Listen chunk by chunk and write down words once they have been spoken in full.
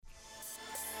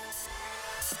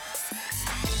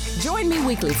Join me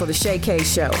weekly for the Shay K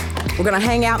Show. We're going to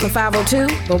hang out in the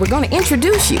 502, but we're going to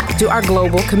introduce you to our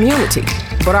global community.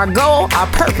 But our goal, our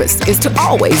purpose, is to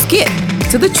always get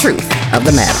to the truth of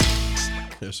the matter.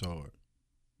 That's hard.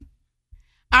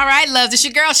 All right, loves, it's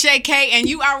your girl Shay K, and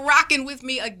you are rocking with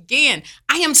me again.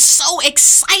 I am so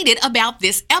excited about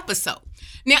this episode.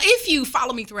 Now, if you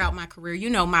follow me throughout my career, you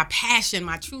know my passion,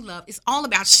 my true love is all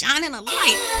about shining a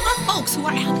light on folks who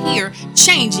are out here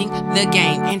changing the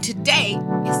game. And today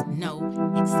is no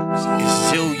exception.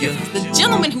 It's Junior. The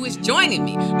gentleman who is joining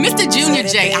me, Mr. Junior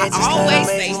J. I always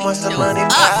say he shows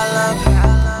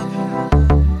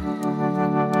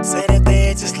up. Say that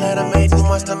they just let them make who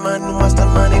wants the money, who wants the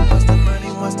money, wants the money,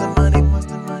 wants the money, wants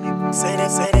the money. Say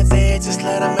that they just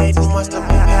let them make who wants the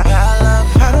money.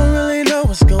 I don't really know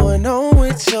what's going on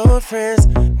with your friends,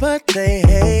 but they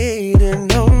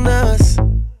hating on us.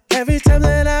 Every time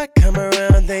that I come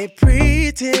around, they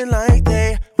pretend like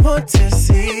they want to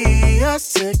see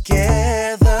us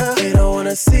together. They don't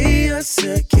wanna see us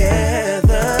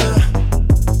together.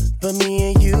 But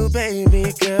me and you,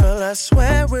 baby girl, I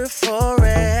swear we're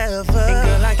forever. And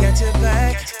girl, I got your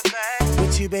back.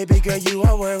 With you, baby girl, you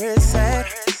are where it's at.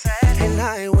 And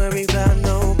I ain't worried about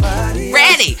nobody.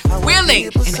 Ready, willing,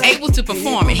 and able to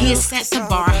perform, and he has set the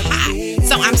bar high.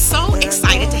 So I'm so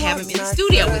excited to have him in the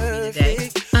studio with me today.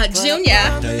 Junior.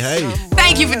 Hey.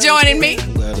 Thank you for joining me.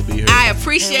 I'm glad to be here. I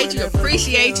appreciate you.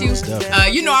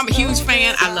 You know I'm a huge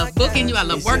fan. I love booking you. I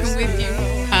love working with you.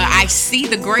 I see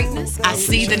the greatness. I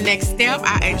see the next step.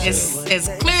 As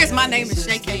clear as my name is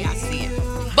Shay K, I see it.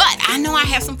 But I know I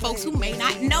have some folks who may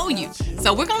not know you.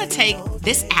 So we're going to take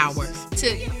this hour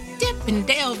to dip and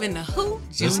delve into who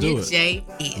Junior J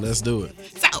is. Let's do it.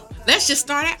 So let's just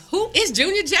start out. Who is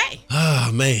Junior J?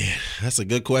 Oh, man. That's a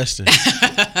good question.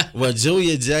 Well,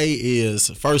 Junior J is,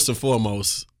 first and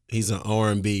foremost, he's an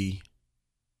R&B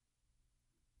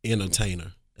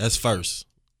entertainer. That's first.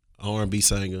 R&B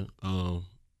singer.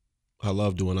 I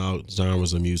love doing all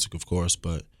genres of music, of course,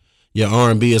 but yeah,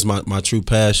 R&B is my true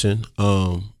passion.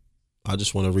 I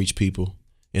just want to reach people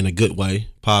in a good way,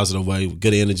 positive way,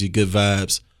 good energy, good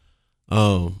vibes.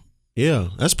 Yeah,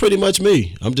 that's pretty much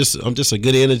me. I'm just a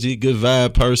good energy, good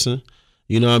vibe person.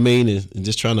 You know what I mean? And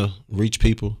just trying to reach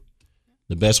people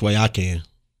the best way I can.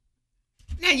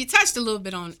 Now, you touched a little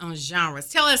bit on genres.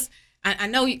 Tell us, I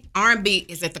know R&B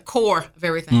is at the core of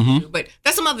everything you do, but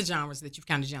there's some other genres that you've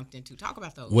kind of jumped into. Talk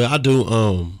about those. Well, I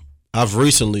do. I've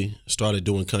recently started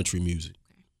doing country music,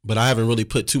 but I haven't really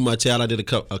put too much out. I did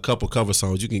a couple cover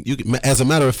songs. You can, as a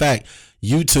matter of fact,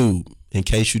 YouTube, in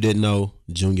case you didn't know,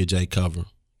 Junior J cover.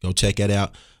 Go check that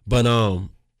out. But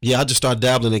yeah, I just started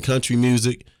dabbling in country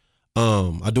music.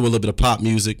 I do a little bit of pop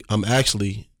music. I'm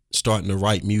actually starting to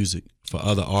write music for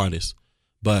other artists,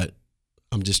 but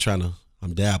I'm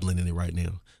dabbling in it right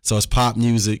now. So it's pop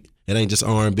music. It ain't just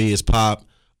R&B, it's pop.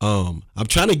 I'm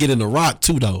trying to get into rock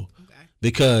too, though,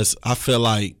 because I feel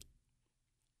like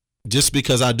just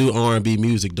because I do R&B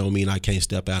music don't mean I can't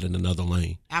step out in another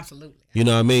lane. Absolutely. You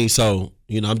know what I mean? So,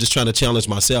 I'm just trying to challenge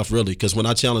myself, really, because when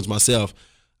I challenge myself,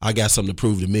 I got something to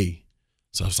prove to me.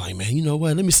 So I was like, man, you know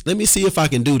what? Let me see if I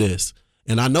can do this.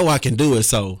 And I know I can do it,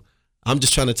 so I'm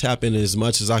just trying to tap in as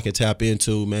much as I can tap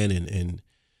into, man, and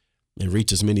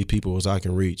reach as many people as I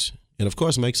can reach. And, of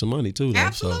course, make some money, too, though.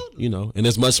 Absolutely. So, and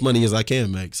as much money as I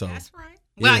can make. So that's right.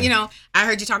 Well, I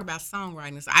heard you talk about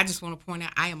songwriting, so I just want to point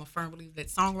out I am a firm believer that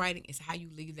songwriting is how you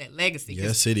leave that legacy.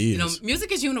 Yes, it is.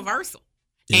 Music is universal.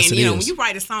 Yes, and, when you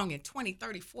write a song in 20,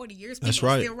 30, 40 years, people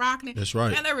are still rocking it. That's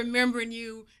right. And they're remembering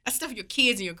you. That's stuff your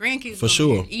kids and your grandkids for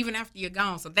sure, even after you're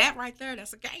gone. So that right there,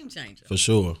 that's a game changer. For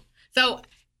sure. So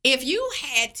if you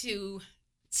had to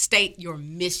state your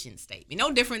mission statement,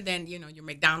 no different than, your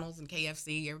McDonald's and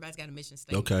KFC, everybody's got a mission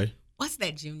statement. Okay. What's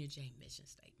that Junior J mission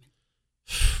statement?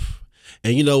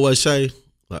 And you know what, Shay?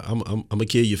 I'm going to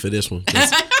kill you for this one.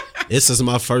 This is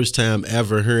my first time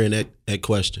ever hearing that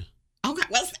question. Okay.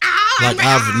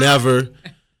 I've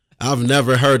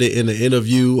never heard it in an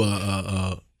interview,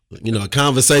 a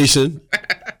conversation,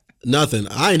 nothing.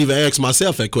 I ain't even asked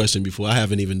myself that question before. I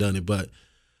haven't even done it, but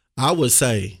I would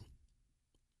say,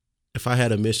 if I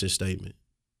had a mission statement,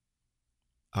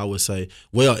 I would say,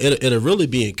 well, it'll really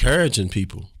be encouraging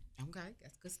people. Okay,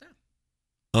 that's good stuff.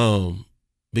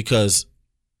 Because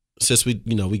since we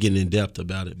getting in depth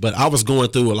about it, but I was going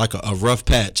through like a rough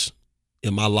patch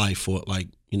in my life for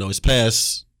it's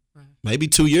past maybe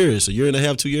 2 years, a year and a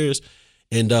half, 2 years.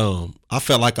 And I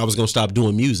felt like I was going to stop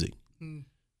doing music.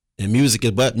 And music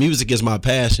is my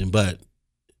passion, but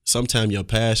sometimes your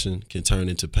passion can turn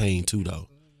into pain too, though.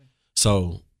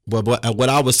 So what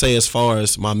I would say as far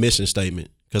as my mission statement,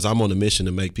 because I'm on a mission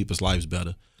to make people's lives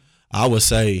better, I would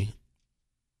say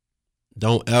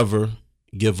don't ever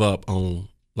give up on,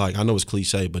 like, I know it's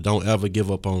cliche, but don't ever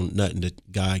give up on nothing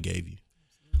that God gave you.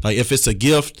 Like, if it's a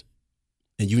gift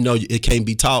and you know it can't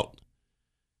be taught,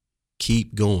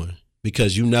 keep going,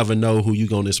 because you never know who you're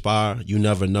going to inspire. You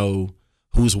never know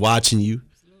who's watching you.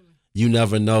 You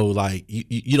never know, like,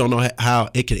 you don't know how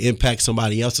it can impact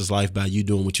somebody else's life by you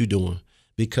doing what you're doing.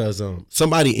 Because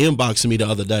somebody inboxed me the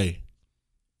other day,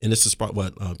 and this is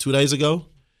 2 days ago,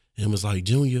 and was like,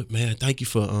 Junior, man, thank you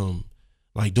for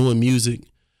like doing music.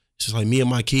 She's like, me and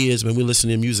my kids, man, we listen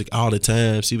to music all the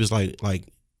time. She was like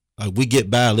we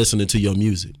get by listening to your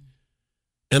music.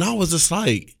 And I was just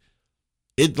like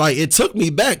it took me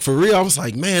back for real. I was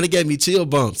like, man, it gave me chill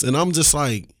bumps. And I'm just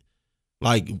like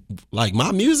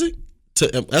my music,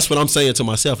 that's what I'm saying to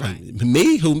myself. Right.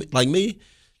 Like me.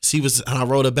 She was, and I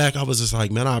wrote it back. I was just like,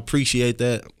 man, I appreciate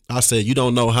that. I said, you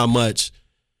don't know how much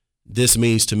this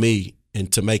means to me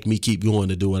and to make me keep going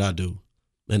to do what I do.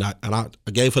 And I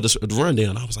gave her the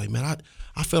rundown. I was like, man,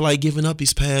 I feel like giving up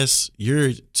these past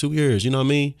 2 years, you know what I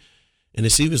mean? And then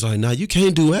she was like, nah, you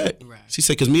can't do that. Right. She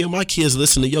said, because me and my kids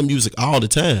listen to your music all the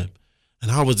time.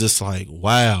 And I was just like,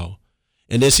 wow.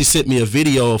 And then she sent me a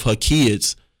video of her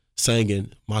kids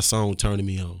singing my song, Turning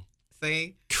Me On.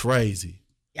 See? Crazy.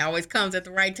 It always comes at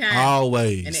the right time.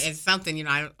 Always. And it's something,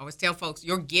 I always tell folks,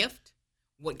 your gift,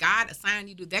 what God assigned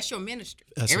you to do, that's your ministry.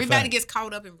 That's Everybody a fact. gets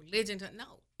caught up in religion to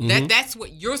know. Mhm. That's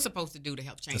what you're supposed to do to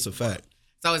help change That's a the world. fact.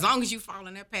 So as long as you fall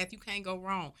in that path, you can't go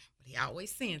wrong. But he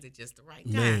always sends at just the right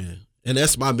time. Man. And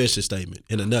that's my mission statement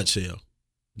in a nutshell.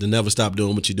 To never stop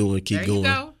doing what you're doing, keep there going. you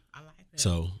go. I like that.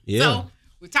 So, yeah. So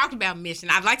we talked about mission.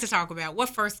 I'd like to talk about what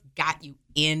first got you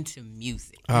into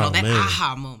music. Oh, that man.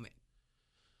 aha moment.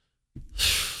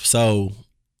 So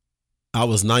I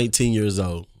was 19 years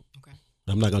old. Okay.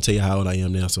 I'm not gonna tell you how old I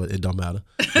am now, so it don't matter.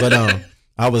 But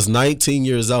I was 19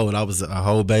 years old. I was a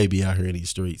whole baby out here in these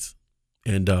streets.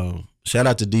 And shout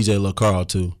out to DJ Lil Carl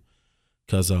too,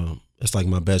 because it's like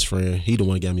my best friend. He the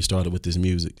one that got me started with this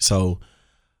music. So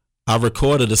I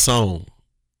recorded a song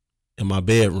in my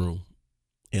bedroom,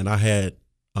 and I had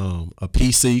a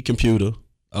PC computer,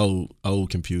 old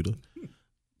computer.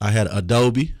 I had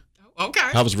Adobe.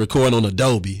 Okay. I was recording on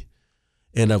Adobe,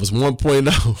 and that was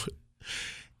 1.0,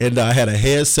 and I had a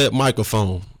headset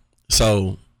microphone.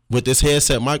 So with this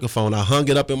headset microphone, I hung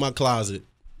it up in my closet.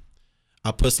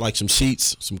 I put like some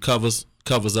sheets, some covers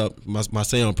up my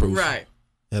soundproof, Right.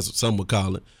 as some would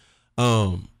call it.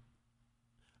 I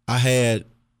had,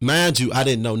 mind you, I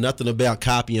didn't know nothing about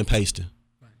copy and pasting.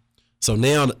 Right. So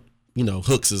now,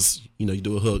 hooks is, you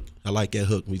do a hook. I like that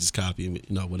hook. We just copy it,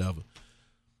 whatever.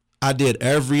 I did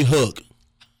every hook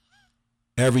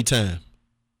every time.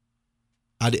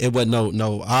 It wasn't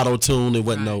no auto tune. It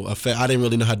wasn't no effect. I didn't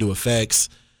really know how to do effects.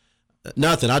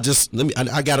 Nothing. I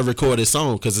got to record this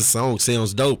song because this song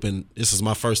sounds dope, and this is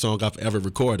my first song I've ever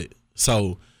recorded.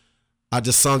 So I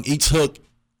just sung each hook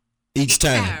each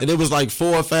time, and it was like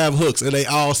 4 or 5 hooks, and they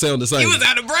all sound the same. You was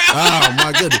out of breath. Oh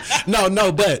my goodness.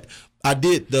 No, but I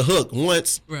did the hook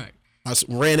once. Right. I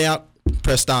ran out,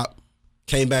 pressed stop,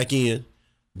 came back in,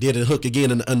 did a hook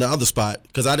again in the other spot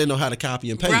because I didn't know how to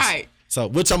copy and paste. Right. So,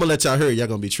 which I'm gonna let y'all hear. Y'all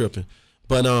gonna be tripping.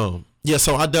 But yeah.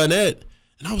 So I done that,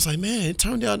 and I was like, man, it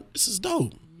turned out this is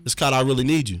dope. It's called I Really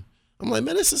Need You. I'm like,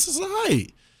 man, this is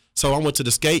alright. So I went to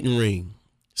the skating ring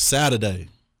Saturday.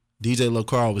 DJ Lil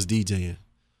Carl was DJing,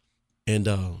 and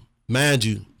mind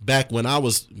you, back when I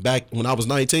was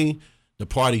 19, the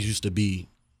parties used to be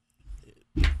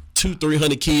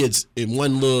 200-300 kids in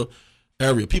one little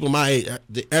area. People my age,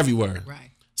 everywhere. Right.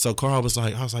 So Carl was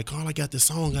like, Carl, I got this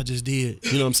song I just did.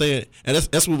 You know what I'm saying? And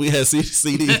that's when we had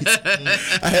CDs.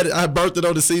 I birthed it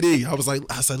on the CD.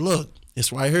 I said, look,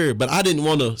 it's right here. But I didn't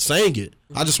want to sing it.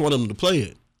 I just wanted him to play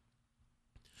it.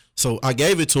 So I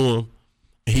gave it to him,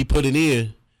 and he put it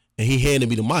in, and he handed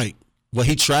me the mic. Well,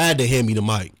 he tried to hand me the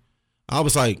mic. I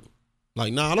was like,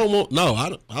 no, I don't want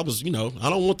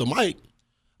the mic.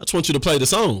 I just want you to play the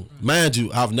song. Mind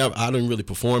you, I didn't really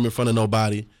perform in front of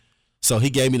nobody. So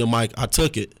he gave me the mic. I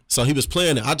took it. So he was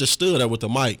playing it. I just stood there with the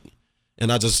mic,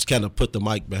 and I just kind of put the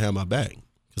mic behind my back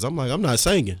because I'm like, I'm not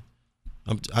singing.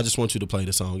 I just want you to play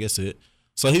the song. That's it.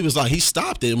 So he was like, he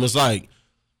stopped it and was like,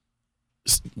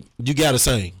 you got to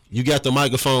sing. You got the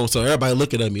microphone. So everybody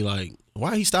looking at me like,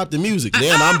 why he stopped the music?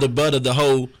 Then I'm the butt of the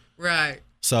whole. Right.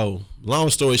 So long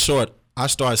story short, I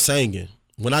started singing.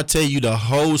 When I tell you the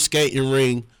whole skating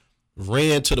ring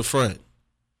ran to the front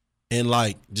and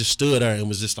like just stood there and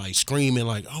was just like screaming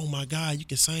like, oh my God, you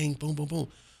can sing, boom, boom, boom.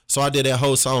 So I did that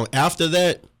whole song. After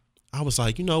that, I was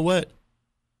like, you know what?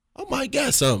 I might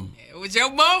got something. It was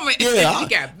your moment. Yeah. You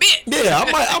got bit. Yeah,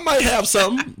 I might have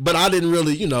something. But I didn't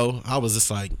really, I was just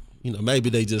like, maybe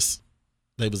they just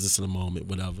They was just in a moment,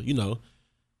 whatever. You know,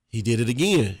 he did it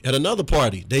again at another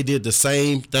party. They did the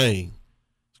same thing.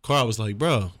 Carl was like,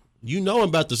 bro, you know I'm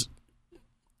about this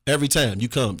every time you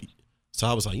come. So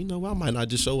I was like, you know what? I might not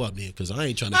just show up then because I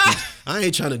ain't trying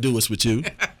to do this with you.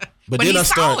 But then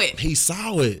he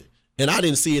saw it. And I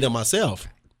didn't see it in myself.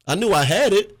 I knew I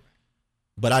had it,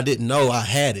 but I didn't know I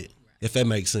had it, if that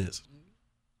makes sense.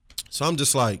 So I'm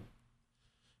just like,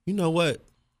 you know what?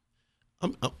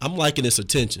 I'm liking this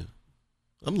attention.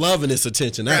 I'm loving this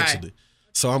attention, actually. Right.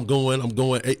 So I'm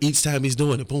going. Each time he's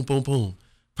doing it, boom, boom, boom.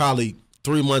 Probably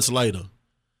 3 months later,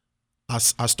 I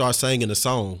start singing the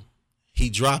song. He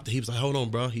dropped it. He was like, hold on,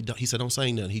 bro. He said, don't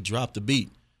sing nothing. He dropped the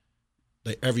beat.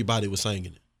 Everybody was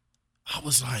singing it. I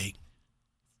was like,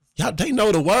 y'all, they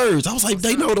know the words. I was like,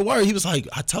 they know the words. He was like,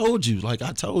 I told you.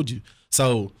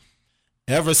 So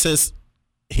ever since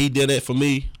he did it for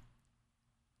me,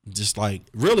 just like,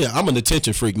 really, I'm an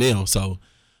attention freak now. So,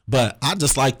 but I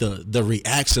just like the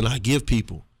reaction I give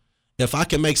people. If I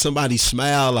can make somebody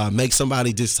smile or make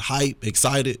somebody just hype,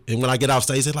 excited, and when I get off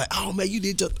stage, they're like, oh, man, you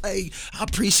did your thing. I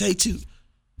appreciate you.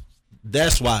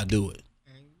 That's why I do it.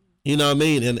 You know what I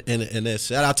mean? And that,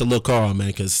 shout out to Lil Carl, man,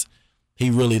 because he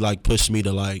really, like, pushed me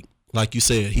to, like you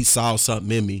said, he saw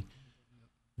something in me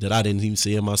that I didn't even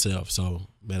see in myself. So,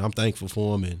 man, I'm thankful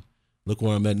for him, and look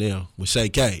where I'm at now with Shay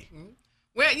K.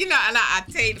 Well, you know, and I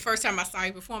tell you, the first time I saw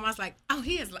you perform, I was like, oh,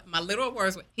 my literal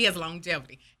words, he has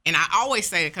longevity. And I always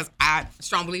say it because I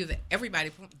strongly believe that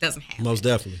everybody doesn't have Most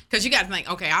definitely. Because you got to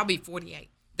think, okay, I'll be 48.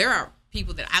 There are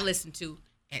people that I listen to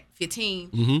at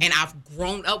 15, and I've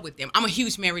grown up with them. I'm a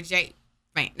huge Mary J.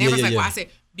 fan. And everyone's like, well, I said,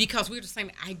 because we're the same.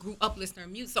 I grew up listening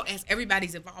to music. So as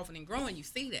everybody's evolving and growing, you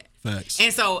see that. Facts.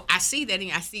 And so I see that,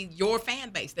 and I see your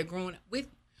fan base. They're growing up with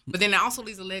you. But then it also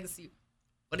leaves a legacy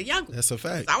for the younger. That's a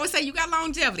fact. So I always say you got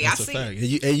longevity. That's I see a fact.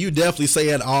 it. And you definitely say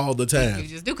it all the time. You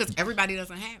just do, because everybody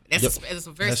doesn't have it. That's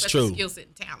a very special skill set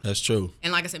and talent. That's true.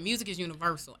 And like I said, music is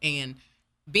universal. And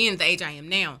being the age I am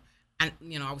now, I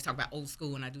always talk about old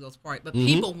school and I do those parts. But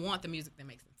people want the music that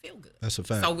makes them feel good. That's a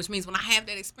fact. So which means when I have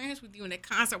that experience with you in that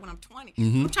concert when I'm 20,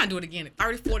 I'm trying to do it again at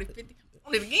 30, 40, 50.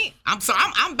 Do it again.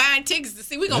 I'm buying tickets to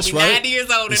see. We're going to be 90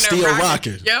 years old and still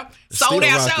rocking. Yep. Sold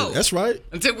out shows. That's right.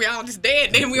 Until we all just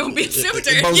dead, then we going to be in the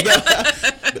cemetery.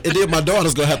 And then my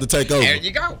daughter's going to have to take over. There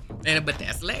you go. But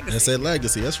that's legacy. That's that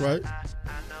legacy. That's right.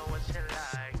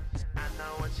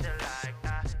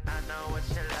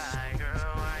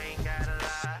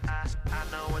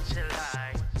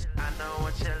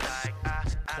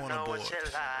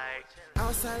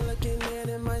 Outside looking in,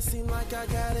 it might seem like I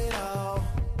got it all.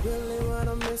 Really what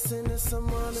I'm missing is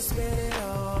someone to spend it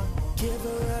all. Give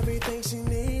her everything she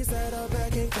needs at her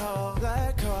beck and call.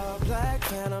 Black car, black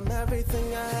phantom,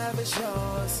 everything I have is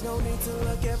yours. No need to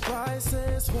look at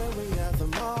prices when we at the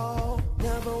mall.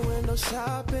 Never window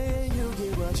shopping, you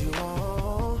get what you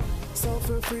want. So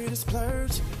feel free to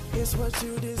splurge, it's what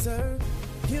you deserve.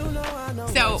 You know I know.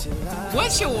 So,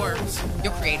 what's your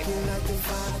creative?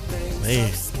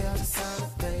 Man,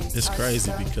 it's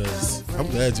crazy because I'm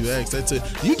glad you asked that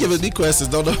too. You giving me questions,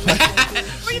 don't nobody.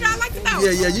 Well, I like to know.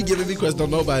 Yeah, you giving me questions, don't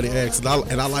nobody ask.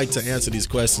 And I like to answer these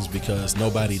questions because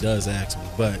nobody does ask me.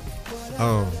 But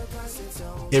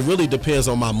it really depends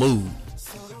on my mood.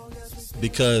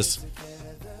 Because,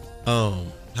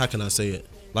 how can I say it?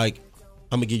 Like,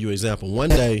 I'm going to give you an example. One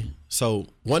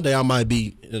day I might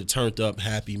be in a turned up,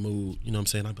 happy mood. You know what I'm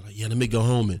saying? I'll be like, yeah, let me go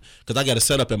home. Because I got a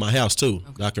setup at my house, too,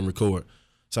 that I can record.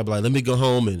 So I'll be like, let me go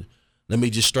home and let me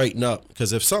just straighten up.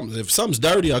 Because if something's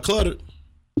dirty or cluttered,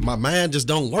 my mind just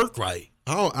don't work right.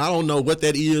 I don't know what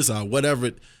that is or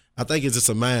whatever. I think it's just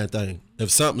a mind thing.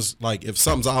 If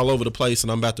something's all over the place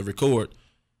and I'm about to record,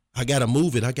 I got to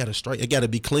move it. It got to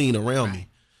be clean around me.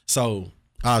 So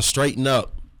I'll straighten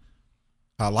up.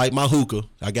 I like my hookah.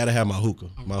 I gotta have my hookah.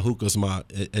 My hookah's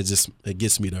it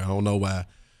gets me there. I don't know why.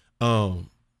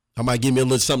 I might give me a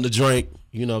little something to drink,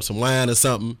 some wine or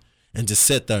something, and just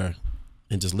sit there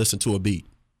and just listen to a beat.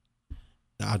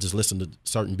 I just listen to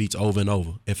certain beats over and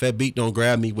over. If that beat don't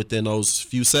grab me within those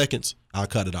few seconds, I'll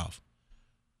cut it off.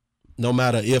 No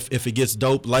matter if it gets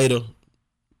dope later,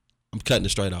 I'm cutting it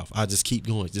straight off. I just keep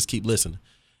going, just keep listening.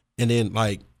 And then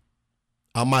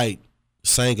I might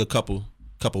sing a couple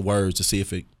words to see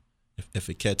if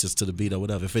it catches to the beat or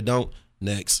whatever. If it don't,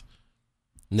 next,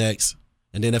 and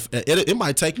then if it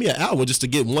might take me an hour just to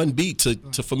get one beat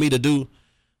for me to do,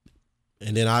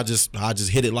 and then I just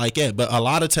hit it like that. But a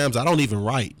lot of times I don't even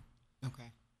write.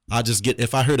 Okay. I just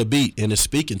if I hear the beat and it's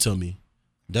speaking to me,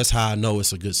 that's how I know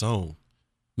it's a good song.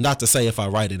 Not to say if I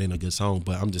write it ain't a good song,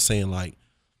 but I'm just saying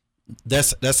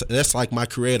that's like my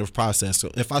creative process.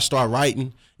 So if I start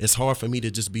writing, it's hard for me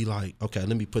to just be like, okay,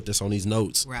 let me put this on these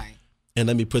notes, Right. and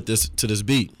let me put this to this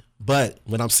beat. But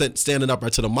when I'm standing up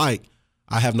right to the mic,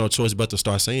 I have no choice but to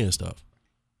start saying stuff.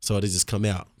 So they just come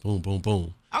out, boom, boom,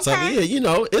 boom. Okay. So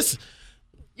yeah, it's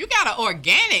You got an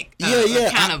organic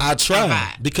kind of I try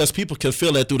vibe. because people can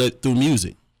feel that through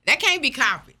music. That can't be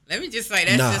copied. Let me just say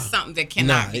that's just something that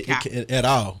cannot be copied. At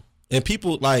all. And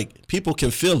people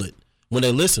can feel it when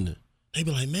they're listening. They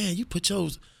be like, man, you put your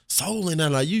soul in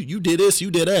that. Like you did this, you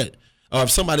did that. Or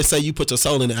if somebody say you put your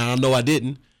soul in it, and I know I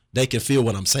didn't, they can feel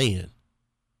what I'm saying.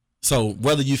 So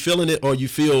whether you feeling it or you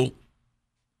feel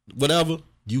whatever,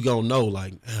 you gonna know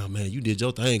like, oh man, you did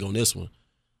your thing on this one.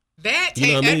 That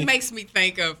makes me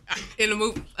think of in the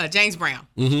movie James Brown.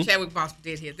 Chadwick Boseman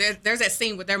did his. There's that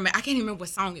scene with I can't even remember what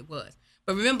song it was,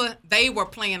 but remember they were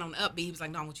playing on the upbeat. He was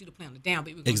like, "No, I want you to play on the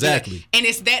downbeat." Exactly. And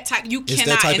it's that type. You It's cannot.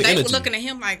 that type and of they energy. were looking at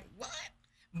him like, "What?"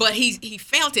 But he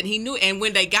felt it. He knew it. And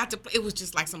when they got to play, it was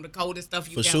just like some of the coldest stuff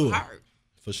you've ever heard.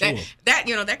 For sure. That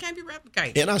can't be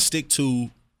replicated. And I stick to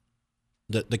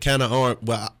the kind of R.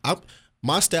 Well,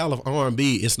 my style of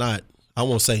R&B is not. I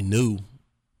won't say new,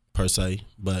 per se,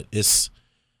 but it's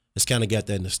kind of got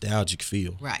that nostalgic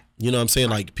feel. Right. You know what I'm saying?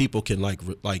 Like people can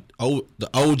the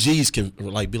OGs can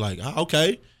like be like, oh,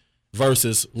 okay,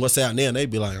 versus what's out there, and they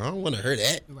be like, I don't want to hear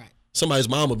that. Right. Somebody's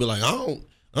mom will be like, I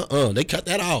don't. They cut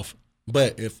that off.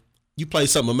 But if you play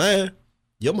something of mine,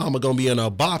 your mama gonna be in a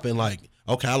bopping like,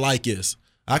 okay, I like this.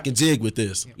 I can jig with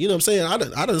this. You know what I'm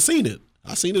saying? I done seen it.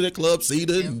 I seen it at Club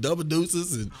Cedar and Double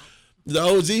Deuces, and the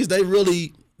OGs.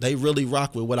 They really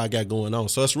rock with what I got going on.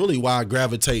 So it's really why I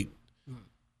gravitate,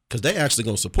 because they actually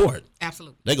gonna support.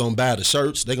 Absolutely. They gonna buy the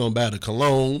shirts. They gonna buy the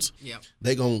colognes. Yep.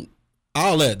 They gonna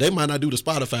all that. They might not do the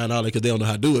Spotify and all that because they don't know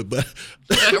how to do it, but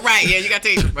right. Yeah, you got to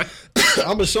teach them.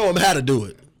 I'm gonna show them how to do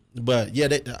it. But yeah,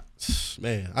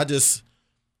 man, I just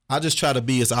try to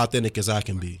be as authentic as I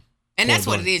can be. And that's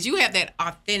what it is. You have that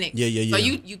authentic. Yeah. So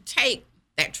you take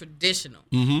that traditional,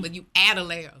 but you add a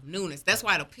layer of newness. That's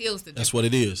why it appeals to. That's what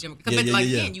it is.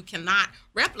 Again, you cannot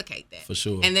replicate that for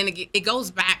sure. And then it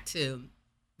goes back to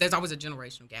there's always a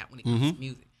generational gap when it comes to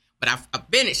music. But I've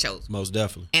been at shows, most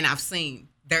definitely, and I've seen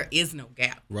there is no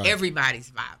gap. Right. Everybody's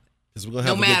vibing. Because we're gonna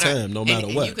have a good time, no matter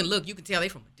what. And you can tell they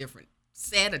from a different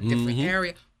set, a different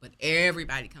area, but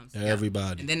everybody comes together.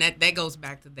 Everybody. And then that goes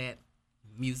back to that.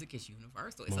 Music is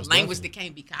universal. It's most a language definitely. that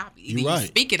can't be copied. Either You're right. you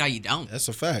speak it or you don't. That's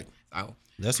a fact. So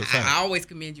that's a fact. I always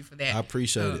commend you for that. I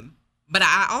appreciate it. But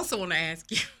I also want to ask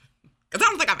you, because I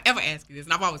don't think I've ever asked you this,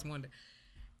 and I've always wondered,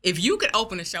 if you could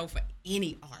open a show for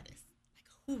any artist, like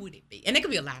who would it be? And it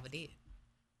could be alive or dead.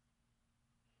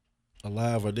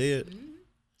 Alive or dead?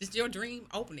 Just your dream,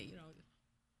 open it,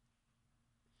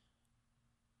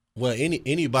 Well,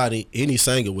 any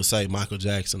singer would say Michael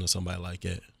Jackson or somebody like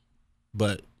that,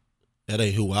 but that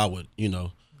ain't who I would.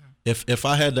 Okay. If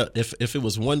I had to, if it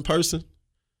was one person,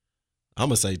 I'm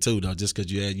gonna say two though, just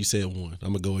because you said one.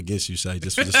 I'm gonna go against you, Shay,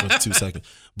 just for 2 seconds.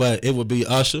 But it would be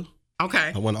Usher.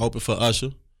 Okay. I want to open for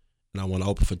Usher, and I want to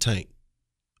open for Tank.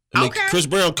 I mean, okay. Chris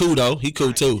Brown cool though, he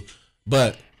cool too,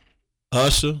 but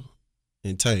Usher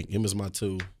and Tank, him is my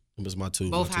two.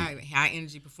 Both high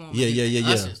energy performers. Yeah.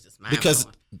 Usher's just because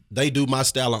mind-blowing. they do my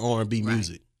style of R&B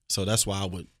music, so that's why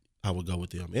I would go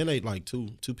with them. And they like two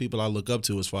people I look up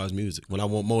to as far as music. When I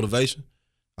want motivation,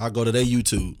 I go to their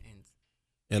YouTube,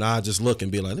 and I just look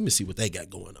and be like, let me see what they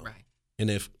got going on. Right. And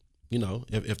if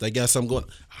they got something going,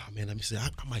 oh man, let me see. I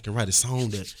might can write a song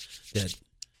that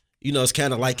it's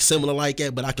kind of like similar like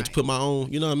that, but I could put my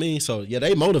own. You know what I mean? So yeah,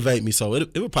 they motivate me. So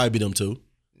it would probably be them two.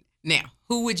 Now,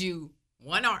 who would you?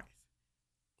 One artist.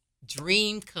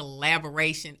 Dream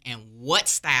collaboration, and what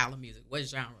style of music? What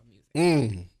genre of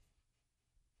music?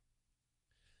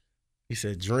 He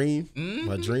said dream.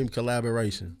 My dream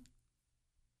collaboration.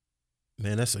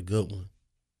 Man, that's a good one.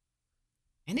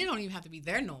 And it don't even have to be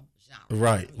their normal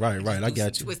genre. Right. I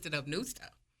got you. Twisted up new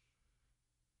stuff.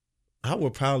 I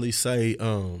would probably say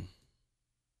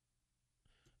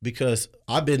because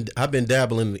I've been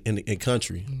dabbling in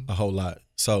country a whole lot,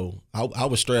 so I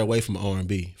would stray away from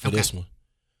R&B for this one.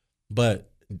 But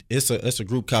it's a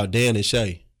group called Dan and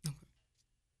Shay,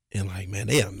 and like man,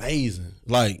 they amazing.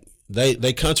 Like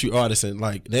they country artists and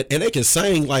like that, and they can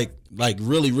sing like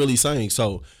really really sing.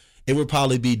 So it would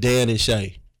probably be Dan and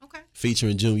Shay,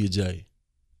 featuring Junior J.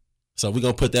 So we're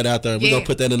gonna put that out there. And we're gonna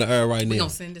put that in the air right now. We're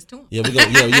gonna send this to him. Yeah,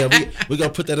 we're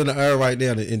gonna put that in the air right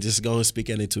now and just go and speak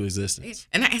it into existence.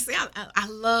 And I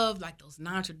love like those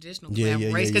non-traditional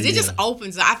collaborations because it just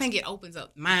opens up. I think it opens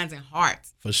up minds and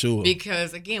hearts. For sure.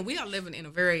 Because again, we are living in a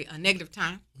very negative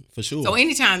time. For sure. So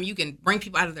anytime you can bring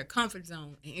people out of their comfort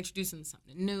zone and introduce them to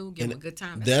something new, give them a good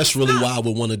time. That's really why I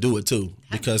would want to do it too,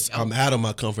 because I'm out of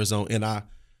my comfort zone, and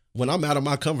when I'm out of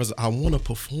my comfort zone, I want to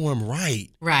perform right.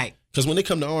 Right. Because when it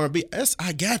come to R&B,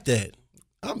 I got that.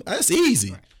 That's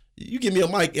easy. Right. You give me a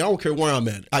mic, I don't care where I'm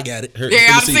at. I got it.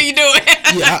 I see you do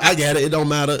it. Yeah, I got it. It don't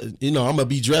matter. I'm gonna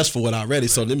be dressed for it already.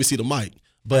 So let me see the mic.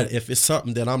 But if it's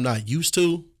something that I'm not used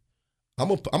to, I'm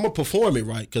gonna perform it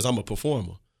right because I'm a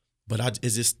performer. But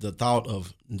it's just the thought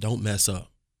of don't mess up.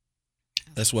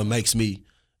 That's what makes me.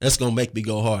 That's gonna make me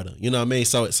go harder. You know what I mean?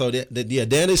 So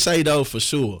Danny Shay though for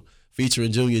sure.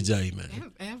 Featuring Junior J,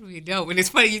 man. That would be dope. And it's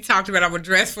funny you talked about I'm a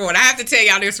dress for it. I have to tell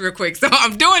y'all this real quick. So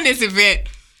I'm doing this event,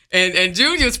 and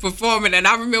Junior's performing, and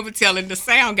I remember telling the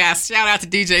sound guys, shout out to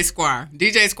DJ Squire.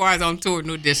 DJ Squire's on tour with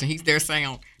New Edition. He's their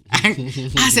sound.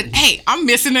 I said, hey, I'm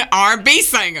missing an R&B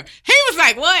singer. He was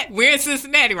like, what? We're in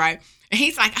Cincinnati, right? And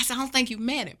he's like, I said, I don't think you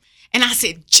met him. And I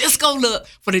said, just go look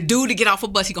for the dude to get off a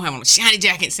bus. He's going to have on a shiny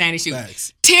jacket and shiny shoes.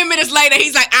 Thanks. 10 minutes later,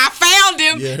 he's like, I found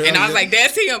him. Yeah, and I was like,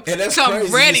 that's him. And that's so crazy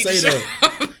I'm ready to say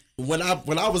that.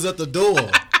 When I was at the door,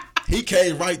 he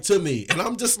came right to me. And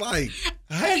I'm just like,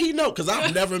 how he know? Because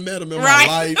I've never met him in my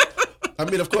life. I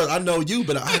mean, of course, I know you,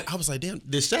 but I was like, damn,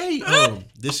 did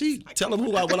she tell him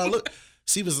what I look?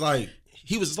 He was like,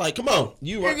 come on.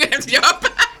 You are.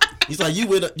 He's like,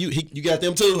 you got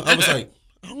them too? I was like,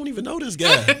 I don't even know this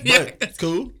guy. But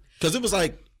cool. Because it was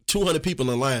like 200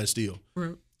 people in line still.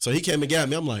 Right. So he came and got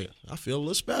me. I'm like, I feel a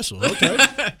little special. Okay.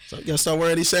 So I got to start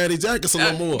wearing these shiny jackets a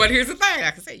little more. But here's the thing. I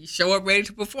can say you show up ready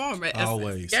to perform. That's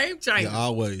always. Game changer. Yeah,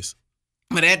 always.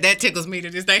 But that tickles me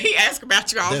to this day. He asks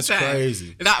about you all the time. That's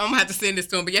crazy. And I'm going to have to send this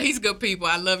to him. But yeah, he's good people.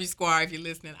 I love you, Squire. If you're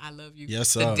listening, I love you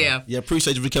to death. Yeah,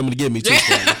 appreciate you for coming to get me too,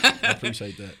 Squire. I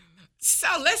appreciate that. So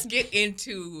let's get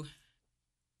into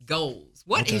goals.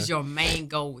 What is your main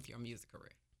goal with your music career?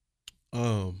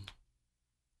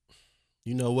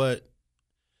 You know what?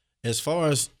 As far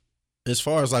as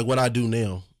like what I do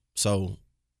now, so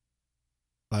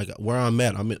like where I'm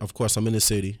at, of course I'm in the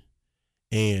city,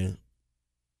 and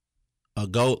a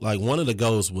goal, like one of the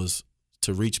goals was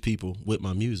to reach people with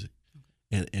my music,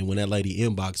 and when that lady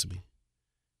inboxed me,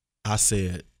 I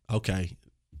said, okay,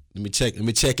 let me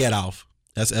check that off.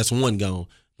 That's one goal.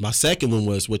 My second one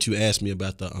was what you asked me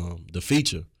about the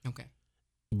feature. Okay.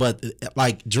 But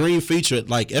like dream feature,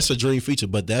 like that's a dream feature,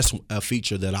 but that's a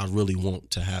feature that I really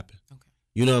want to happen. Okay.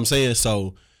 You know what I'm saying?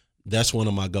 So that's one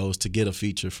of my goals, to get a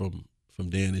feature from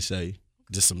Danny Shay,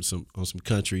 just some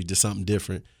country, just something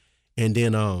different. And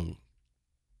then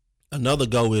another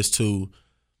goal is to,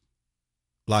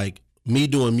 like, me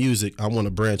doing music, I want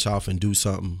to branch off and do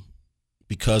something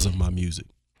because of my music,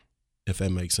 if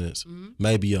that makes sense. Mm-hmm.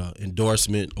 Maybe a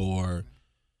endorsement or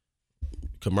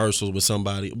commercials with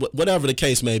somebody, whatever the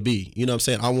case may be. You know what I'm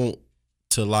saying? I want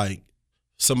to, like,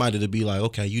 somebody to be like,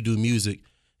 okay, you do music,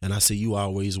 and I see you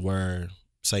always wear,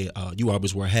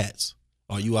 hats,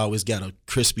 or you always got a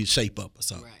crispy shape up or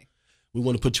something. Right. We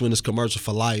want to put you in this commercial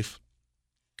for life,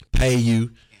 pay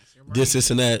you,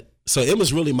 this and that. So it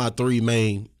was really my three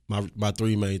main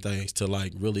things, to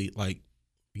like really like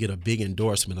get a big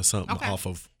endorsement or something off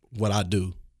of what I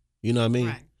do. You know what I mean?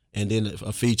 Right. And then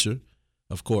a feature,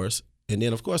 of course. And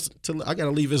then, of course, I got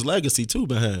to leave his legacy too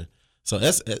behind. So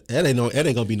that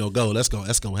ain't gonna be no goal. That's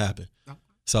gonna happen. Okay.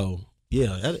 So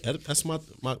yeah, that's my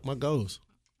goals.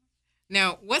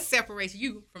 Now, what separates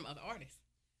you from other artists?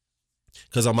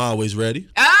 Because I'm always ready.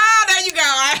 Ah, there you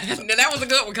go. Now, that was a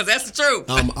good one, because that's the truth.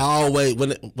 I'm always,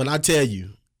 when I tell you,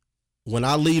 when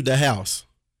I leave the house,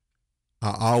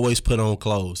 I always put on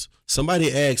clothes. Somebody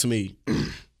asked me.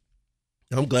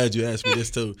 I'm glad you asked me this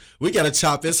too. We gotta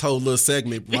chop this whole little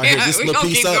segment right here, this little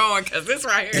piece up. Going, cause this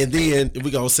right here. And then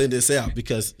we gonna send this out,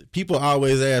 because people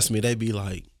always ask me. They be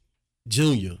like,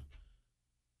 Junior,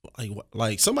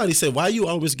 like somebody said, why you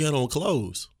always get on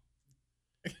clothes?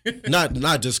 not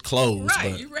just clothes,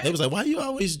 right, but they was like, why you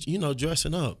always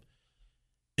dressing up?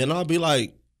 And I'll be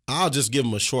like, I'll just give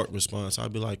them a short response. I'll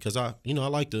be like, because I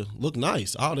like to look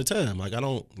nice all the time. Like, I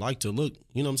don't like to look,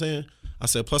 you know what I'm saying? I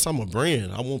said, plus I'm a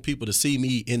brand. I want people to see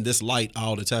me in this light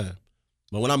all the time.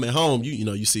 But when I'm at home,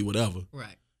 you see whatever.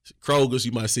 Right. Kroger's,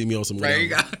 you might see me on some whatever. There you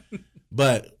go.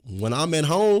 But when I'm at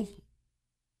home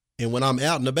and when I'm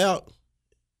out and about,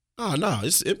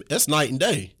 it's night and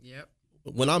day. Yep.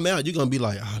 When I'm out, you're gonna be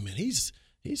like, man, he's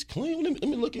clean. Let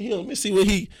me look at him. Let me see what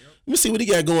he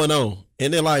got going on.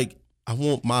 And then, like, I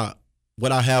want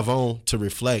what I have on to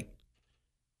reflect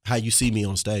how you see me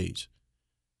on stage.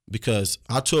 Because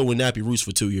I toured with Nappy Roots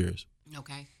for 2 years.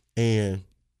 Okay. And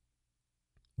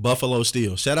Buffalo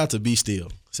Steel. Shout out to B Steel.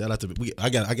 Shout out to I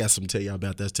got something to tell y'all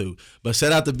about that too. But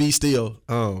shout out to B Steel.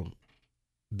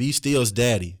 B Steel's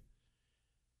daddy.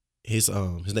 His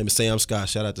name is Sam Scott.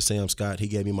 Shout out to Sam Scott. He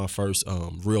gave me my first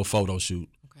real photo shoot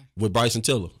with Bryson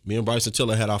Tiller. Me and Bryson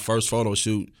Tiller had our first photo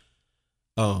shoot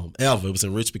ever. It was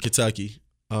in Richmond, Kentucky.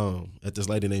 At this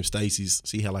lady named Stacy's.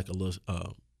 She had like a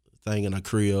little thing in her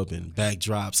crib and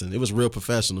backdrops, and it was real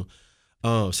professional.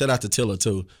 Shout out to Tiller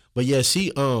too. But yeah,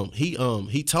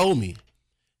 he told me,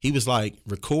 he was like,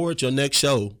 record your next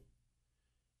show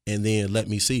and then let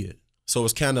me see it. So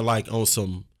it's kind of like on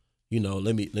some,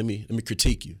 let me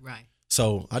critique you. Right.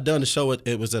 So I done the show.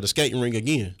 It was at a skating ring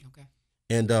again. Okay.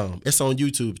 And it's on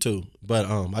YouTube too. But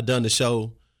I done the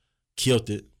show, killed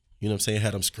it. You know what I'm saying?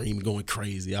 Had them screaming, going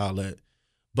crazy, all that.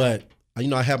 But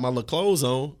I had my little clothes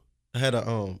on. I had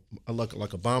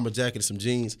like a bomber jacket and some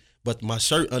jeans, but my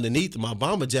shirt underneath my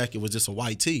bomber jacket was just a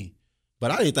white tee.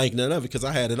 But I didn't think none of it because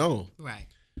I had it on. Right.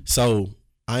 So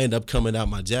I ended up coming out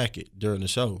my jacket during the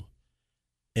show.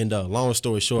 And long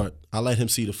story short, I let him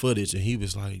see the footage, and he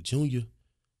was like, Junior,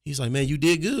 he's like, man, you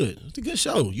did good. It's a good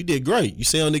show. You did great. You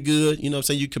sounded good. You know what I'm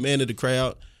saying? You commanded the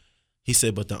crowd. He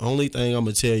said, but the only thing I'm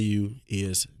going to tell you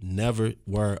is never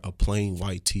wear a plain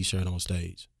white T-shirt on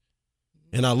stage.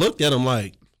 And I looked at him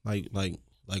like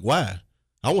why?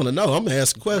 I want to know. I'm going to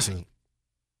ask a question. Right.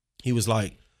 He was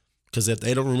like, because if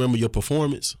they don't remember your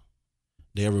performance,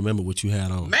 they'll remember what you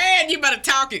had on. Man, you better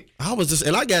talk it. I was just,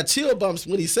 and I got chill bumps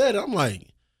when he said it. I'm like,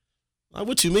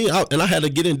 what you mean? And I had to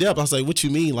get in depth. I was like, what you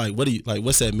mean? Like,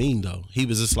 what's that mean though? He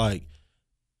was just like,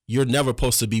 you're never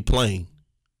supposed to be plain.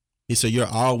 He said, you're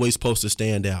always supposed to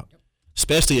stand out,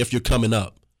 especially if you're coming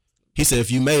up. He said, if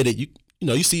you made it,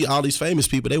 you see all these famous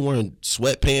people, they wearing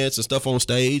sweatpants and stuff on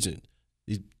stage and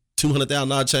these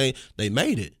 $200,000 chain, they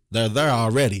made it. They're there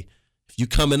already. If you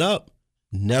coming up,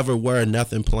 never wear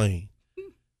nothing plain.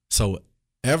 So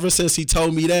ever since he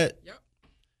told me that,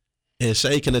 and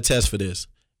Shay can attest for this,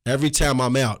 every time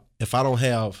I'm out, if I don't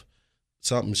have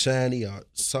something shiny or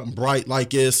something bright like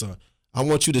this, or I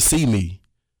want you to see me.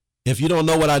 If you don't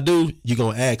know what I do, you're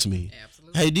going to ask me.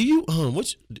 Absolutely. Hey, do you,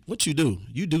 what you do?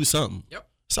 You do something. Yep.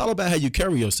 It's all about how you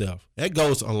carry yourself. That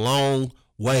goes a long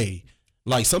way.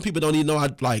 Like, some people don't even know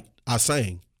I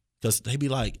sing. Because they be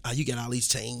like, you got all these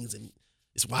chains and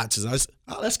it's watches. I said,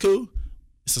 that's cool.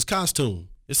 This is costume.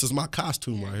 This is my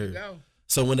costume right here. Go.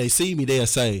 So when they see me, they'll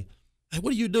say, hey,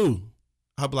 what do you do?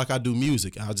 I'll be like, I do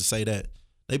music. I'll just say that.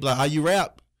 They be like, you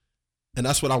rap? And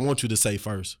that's what I want you to say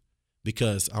first.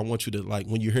 Because I want you to, like,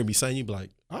 when you hear me sing, you be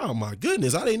like, oh, my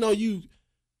goodness, I didn't know you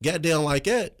got down like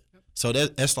that. So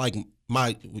that's like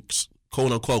my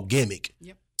quote-unquote gimmick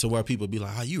to where people be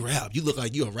like, you rap. You look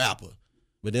like you a rapper.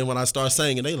 But then when I start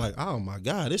singing, they like, oh, my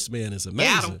God, this man is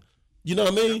amazing. You know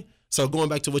what I mean? So going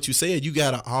back to what you said, you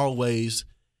got to always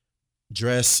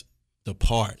dress the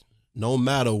part. No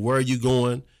matter where you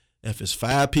going, if it's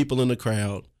 5 people in the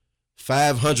crowd,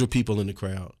 500 people in the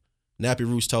crowd. Nappy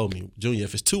Roots told me, Junior,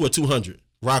 if it's 2 or 200,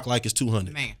 rock like it's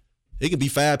 200. Man. It can be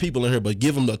 5 people in here, but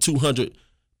give them the 200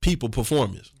 people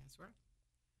performance. That's right.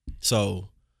 So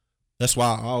that's why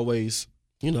I always,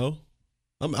 I'm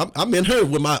in here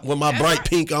with my bright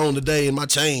pink on today and my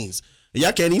chains.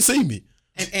 Y'all can't even see me.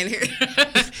 And here,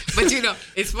 but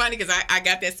it's funny because I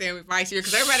got that same advice here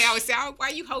because everybody always say, why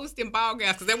you hosting ball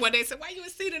games? Because then one day they said, why you a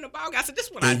seat in the ball game? I said, this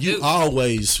is what I do. You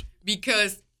always.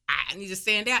 Because I need to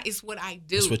stand out. It's what I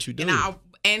do. That's what you do.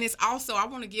 And it's also, I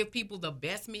want to give people the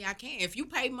best me I can. If you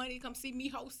pay money to come see me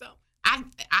host something,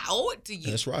 I owe it to you.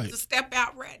 That's right. To step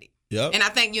out ready. Yep. And I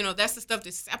think, that's the stuff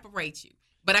that separates you.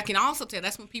 But I can also tell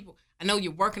that's when people, I know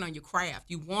you're working on your craft.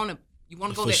 You want to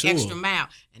go that extra mile.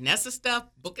 And that's the stuff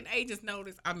booking agents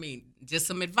notice. I mean, just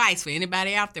some advice for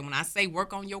anybody out there. When I say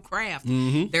work on your craft,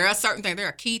 there are certain things. There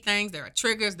are key things. There are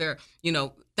triggers. There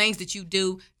are, things that you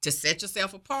do to set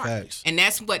yourself apart. Facts. And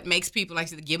that's what makes people like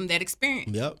to give them that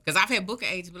experience. Yep. Because I've had booking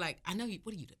agents be like, I know you.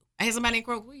 What do you do? I had somebody in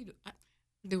Kroger. What do you do? I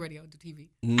do radio, do TV.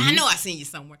 I know I seen you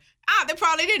somewhere. They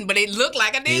probably didn't, but it looked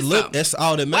like I did something. That's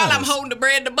all that matters. While I'm holding the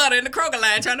bread and the butter in the Kroger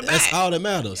line trying to buy That's all that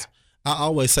matters. Yeah. I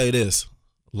always say this.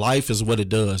 Life is what it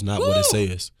does, not what it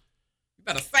says. You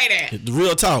better say that.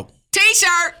 Real talk.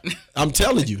 T-shirt. I'm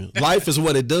telling you, life is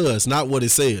what it does, not what it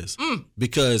says.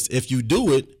 Because if you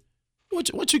do it,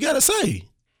 what you gotta say?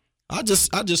 I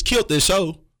just killed this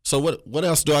show. So what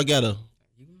else do I gotta?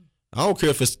 I don't care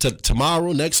if it's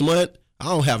tomorrow, next month. I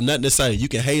don't have nothing to say. You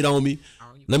can hate on me.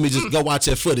 Let me just go watch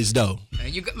that footage though.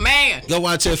 Man. Go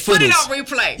watch that Put footage. it on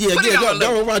replay.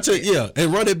 Go watch it. Yeah,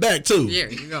 and run it back too. Yeah,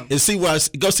 you go. And see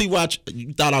what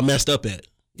you thought I messed up at.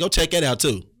 Go check that out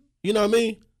too. You know what I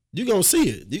mean? You gonna see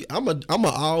it. I'ma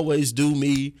always do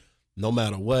me, no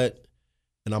matter what,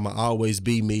 and I'ma always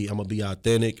be me. I'ma be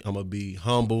authentic. I'ma be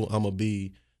humble. I'ma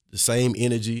be the same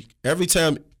energy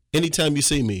anytime you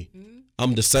see me.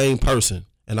 I'm the same person,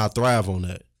 and I thrive on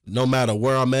that. No matter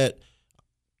where I'm at,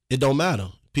 it don't matter.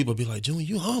 People be like, Junior,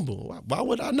 you humble. Why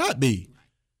would I not be?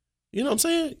 You know what I'm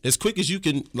saying? As quick as you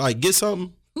can, like, get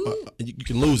something, you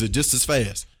can lose it just as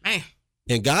fast. Man.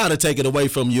 And God will take it away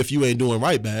from you if you ain't doing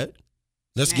right bad.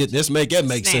 Let's make that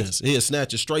make sense. He'll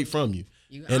snatch it straight from you.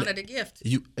 You honor the gift.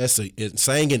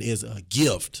 Singing is a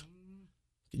gift.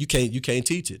 You can't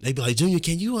teach it. They be like, Junior,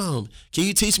 can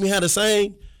you teach me how to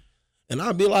sing? And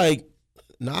I'll be like,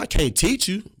 no, I can't teach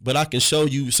you, but I can show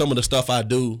you some of the stuff I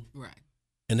do. Right.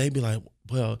 And they be like,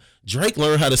 well, Drake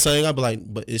learned how to sing. I'd be like,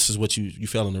 but this is what you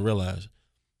failing to realize.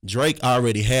 Drake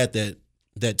already had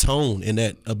that tone and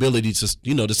that ability to,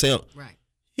 to sound. Right.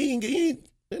 He ain't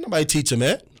nobody teach him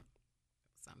that.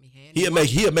 Something he had.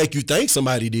 He'll make you think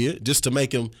somebody did just to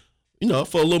make him,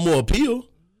 for a little more appeal.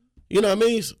 You know what I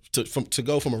mean? To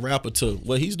go from a rapper to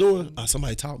what he's doing.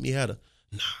 Somebody taught me how to.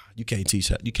 Nah, you can't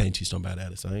teach somebody how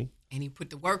to sing. And he put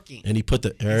the work in. And he put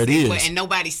there it is. And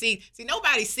nobody sees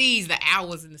the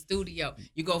hours in the studio.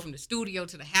 You go from the studio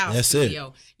to the house That's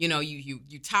studio. It.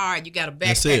 You tired. You got a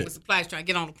backpack with supplies trying to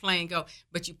get on the plane, go.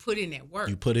 But you put in that work.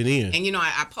 You put it in. And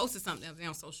I posted something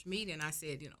on social media, and I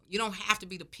said, you don't have to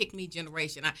be the pick me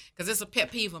generation, because it's a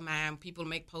pet peeve of mine. People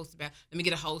make posts about, let me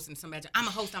get a host, and somebody, I'm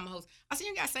a host. I said, you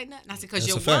ain't gotta say nothing. I said, because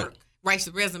your work writes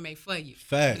the resume for you.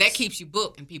 Facts. That keeps you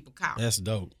booked and people call. That's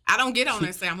dope. I don't get on there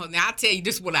and say I'm host. Now I tell you,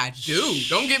 this is what I do.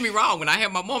 Don't get me wrong. When I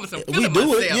have my moments, I'm feeling myself.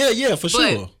 We do it. Yeah, for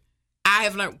sure. I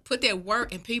have learned, put that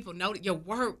work, and people know that your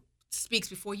work speaks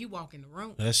before you walk in the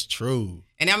room. That's true.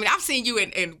 And I've seen you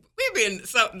and we've been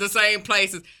the same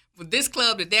places, from this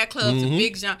club to that club to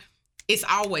Big John. It's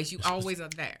always, you always are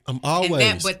there. I'm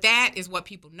always. But that is what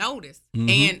people notice.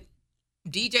 And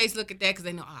DJs look at that because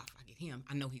they know, if I get him,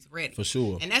 I know he's ready. For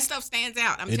sure. And that stuff stands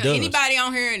out. I'm telling anybody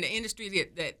on here in the industry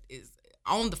that is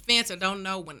on the fence or don't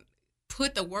know,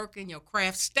 put the work in your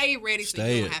craft. Stay ready so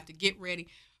you don't have to get ready.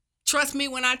 Trust me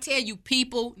when I tell you,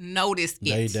 people notice it.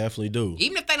 They definitely do.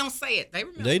 Even if they don't say it, they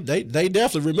remember. They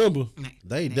definitely remember.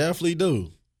 They Man. definitely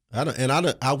do.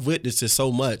 I witnessed it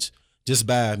so much just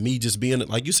by me just being,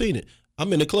 like you seen it.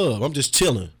 I'm in the club. I'm just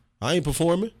chilling. I ain't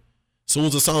performing. As soon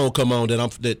as a song come on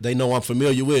that they know I'm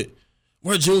familiar with,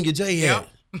 where Junior J at?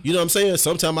 Yep. You know what I'm saying?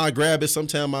 Sometimes I grab it.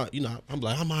 Sometimes I'm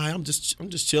like, I'm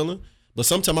just chilling. But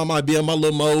sometimes I might be in my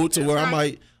little mode to where I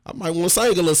might want to sing a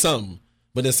little something.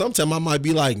 But then sometimes I might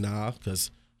be like, nah,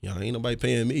 because ain't nobody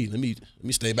paying me. Let me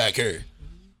stay back here.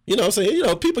 You know what I'm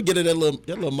saying? People get in that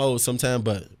little mode sometimes,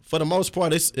 but for the most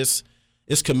part, it's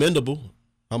commendable.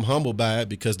 I'm humbled by it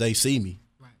because they see me.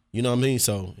 Right. You know what I mean?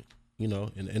 So,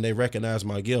 and they recognize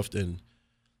my gift, and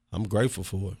I'm grateful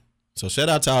for it. So shout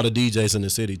out to all the DJs in the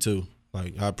city too.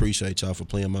 Like, I appreciate y'all for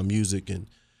playing my music and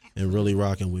really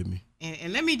rocking with me.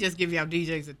 And let me just give y'all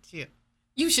DJs a tip.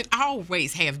 You should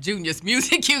always have Junior's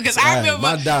music cue, because I remember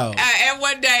my dog. And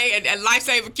one day, and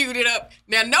Lifesaver queued it up.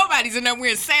 Now, nobody's in there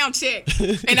wearing sound check.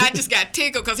 And I just got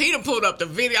tickled because he done pulled up the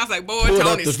video. I was like, boy,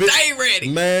 Tony, stay ready.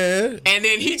 Man. And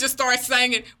then he just started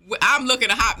singing. I'm looking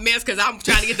a hot mess because I'm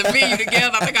trying to get the video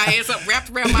together. I think I had something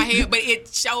wrapped around my head, but it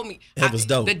showed me. It was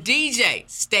dope. The DJ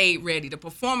stayed ready. The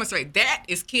performance rate, that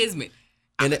is kismet.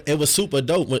 And it was super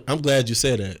dope. I'm glad you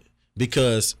said that,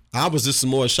 because I was just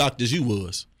more shocked as you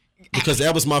was. Because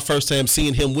that was my first time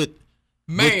seeing him with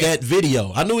that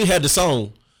video. I knew he had the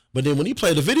song, but then when he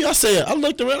played the video, I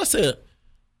looked around,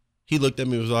 he looked at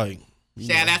me and was like,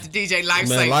 shout out to DJ Lifesaver.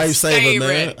 Man, Lifesaver, man.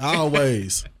 Ready.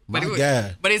 Always. My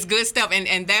guy. But it's good stuff.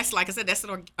 And that's, like I said, that's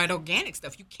an organic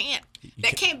stuff.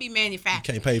 That can't be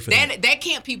manufactured. You can't pay for that. That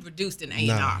can't be produced in A&R.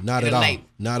 Nah, not at all.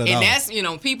 Not at all. And that's,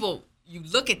 people, you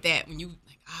look at that when you,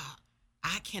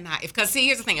 I cannot. Because see,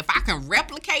 here's the thing: if I can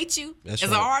replicate you as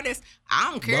an artist, I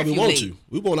don't care if you leave.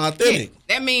 We want authentic. Yeah,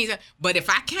 that means. But if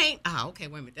I can't, okay,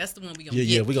 wait a minute. That's the one we gonna get.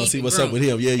 Yeah, we gonna see what's up with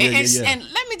him. Yeah. And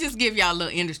let me just give y'all a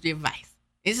little industry advice.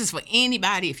 This is for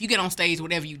anybody. If you get on stage,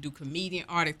 whatever you do, comedian,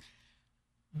 artist,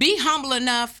 be humble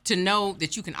enough to know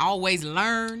that you can always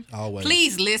learn. Always.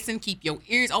 Please listen. Keep your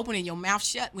ears open and your mouth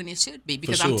shut when it should be,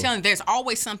 because I'm telling you, there's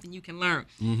always something you can learn.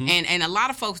 Mm-hmm. And a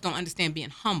lot of folks don't understand being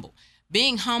humble.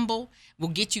 Being humble will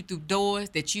get you through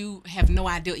doors that you have no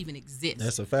idea even exist.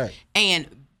 That's a fact. And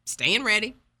staying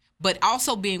ready, but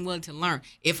also being willing to learn.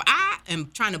 If I am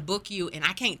trying to book you and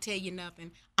I can't tell you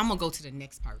nothing, I'm going to go to the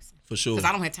next person. For sure. Because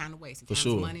I don't have time to waste. For Time's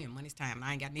sure. money and money's time. And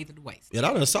I ain't got neither to waste. And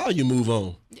I done saw you move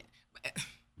on. Yeah.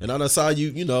 And I done saw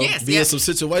you, be in some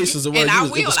situations where and I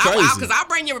will. it was crazy. Because I'll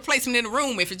bring your replacement in the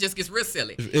room if it just gets real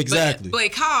silly. Exactly. But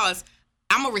because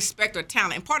I'm a respecter of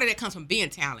talent. And part of that comes from being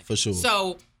talented. For sure.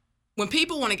 So when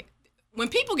people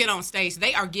get on stage,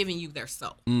 they are giving you their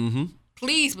soul. Mm-hmm.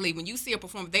 Please believe when you see a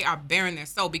performer, they are bearing their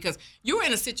soul because you're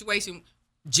in a situation,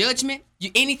 judgment,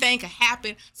 anything could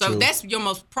happen. So True. that's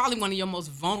probably one of your most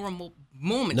vulnerable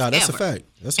moments. No, that's ever. a fact.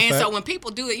 That's a and fact. so when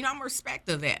people do that, I'm a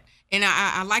respecter of that. And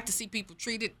I like to see people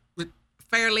treated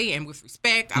fairly and with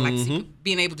respect. I like to see people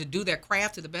being able to do their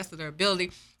craft to the best of their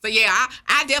ability. So yeah,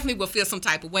 I definitely will feel some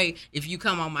type of way if you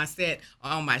come on my set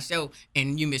or on my show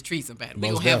and you mistreat somebody.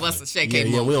 We're going to have us a shake Yeah,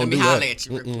 moment. we don't Let me do holler that. at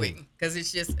you real quick. Because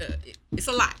it's just, it's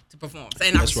a lot to perform.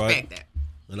 And I respect that.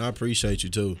 And I appreciate you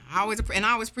too. I always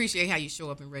appreciate how you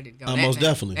show up and ready to go. Most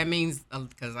definitely. That means,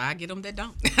 because I get them that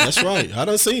don't. That's right. I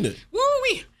done seen it.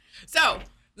 Woo-wee. So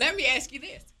let me ask you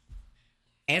this.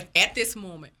 At this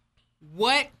moment,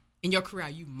 what in your career are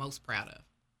you most proud of?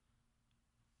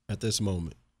 At this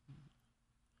moment.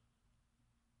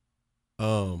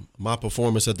 My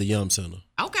performance at the Yum Center.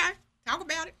 Okay. Talk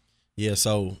about it. Yeah,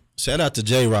 so shout out to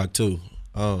J-Rock too.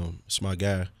 It's my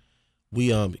guy. We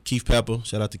Keith Pepper,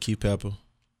 shout out to Keith Pepper.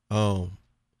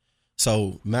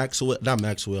 So not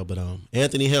Maxwell, but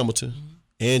Anthony Hamilton,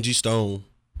 Angie Stone,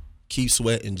 Keith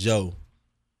Sweat, and Joe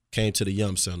came to the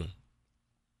Yum Center.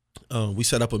 We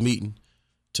set up a meeting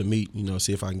to meet,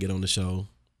 see if I can get on the show.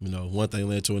 One thing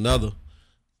led to another.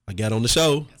 I got on the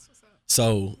show. That's what's up.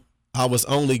 So I was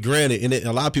only granted, and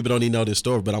a lot of people don't even know this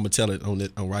story, but I'm gonna tell it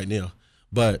on right now.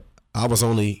 But I was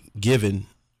only given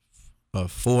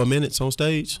 4 minutes on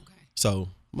stage. Okay. So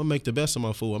I'm gonna make the best of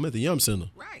my 4. I'm at the Yum Center.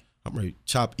 Right. I'm ready to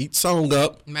chop each song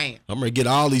up. Man. I'm ready to get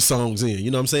all these songs in. You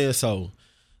know what I'm saying? So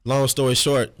long story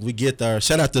short, we get there.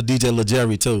 Shout out to DJ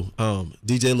LaJerry too.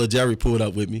 DJ LaJerry pulled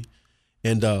up with me.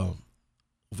 And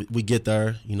we get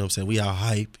there, you know what I'm saying? We all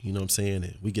hype, you know what I'm saying?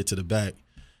 And we get to the back.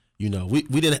 We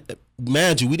didn't,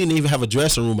 mind you, we didn't even have a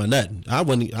dressing room or nothing. I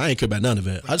ain't care about none of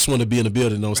it. I just want to be in the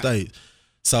building on stage.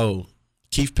 So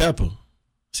Keith Pepper,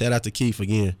 shout out to Keith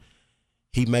again.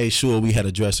 He made sure we had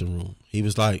a dressing room. He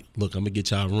was like, look, I'm going to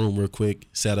get y'all a room real quick.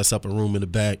 Set us up a room in the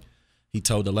back. He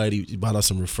told the lady, he bought us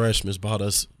some refreshments, bought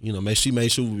us, she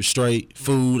made sure we were straight,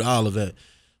 food, all of that.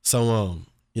 So,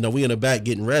 we in the back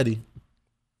getting ready,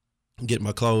 getting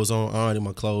my clothes on, ironing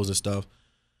my clothes and stuff.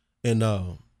 And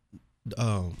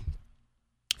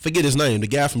forget his name, the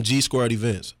guy from G Squared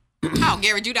Events. Oh,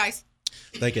 Gary Judice.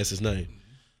 I think that's his name.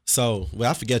 So,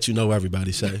 I forget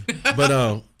everybody say.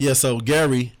 But, so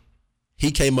Gary, he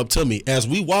came up to me. As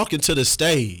we walk into the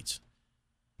stage,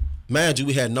 mind you,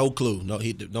 we had no clue.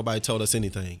 Nobody told us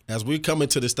anything. As we're coming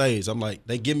to the stage, I'm like,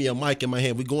 they give me a mic in my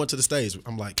hand. We going to the stage.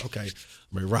 I'm like, okay,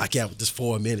 I'm going to rock out with this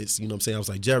 4 minutes. You know what I'm saying? I was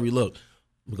like, Jerry, look,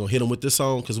 we're going to hit him with this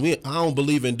song. Because I don't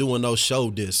believe in doing no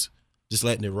show discs, just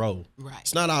letting it roll. Right.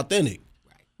 It's not authentic.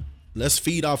 Right. Let's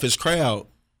feed off his crowd.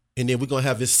 And then we're going to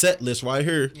have his set list right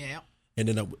here. Yeah. And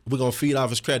then we're going to feed off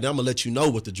his crowd. Then I'm going to let you know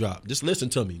what to drop. Just listen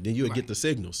to me. Then you'll get the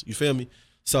signals. You feel me?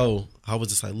 So I was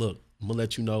just like, look, I'm going to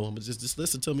let you know. I'm going to just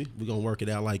listen to me. We're going to work it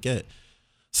out like that.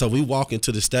 So we walk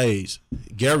into the stage.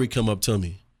 Gary come up to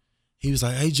me. He was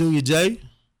like, hey, Junior J.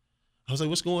 I was like,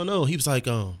 what's going on? He was like,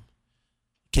 can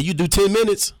you do 10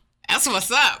 minutes? That's what's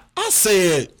up. I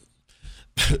said,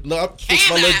 look, I fixed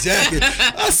my little jacket.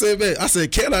 I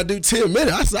said, can I do 10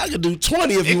 minutes? I said, I can do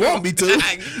 20 if you want me to.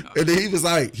 And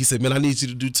then he said, man, I need you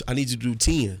to do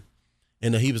 10.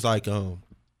 And then he was like,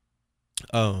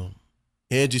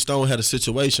 Angie Stone had a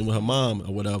situation with her mom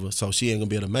or whatever, so she ain't gonna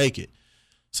be able to make it.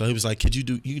 So he was like, you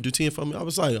can do 10 for me? I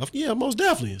was like, yeah, most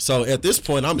definitely. So at this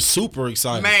point, I'm super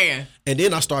excited. Man. And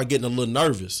then I start getting a little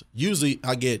nervous. Usually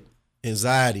I get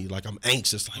anxiety, like I'm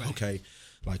anxious, like, okay,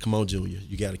 like, come on, Junior,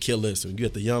 you got to kill this. When you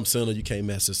at the Yum Center, you can't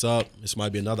mess this up. This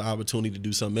might be another opportunity to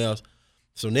do something else.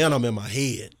 So now I'm in my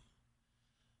head.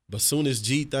 But soon as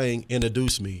G Thing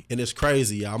introduced me, and it's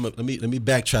crazy, y'all. Let me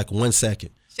backtrack 1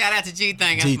 second. Shout out to G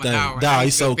Thing. G Thing, dog,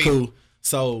 he's so people. cool.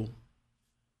 So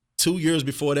 2 years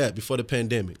before that, before the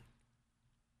pandemic,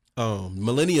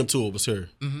 Millennium Tour was here,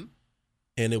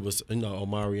 and it was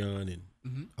Omarion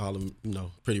and all of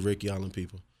them, Pretty Ricky, all them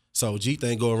people. So G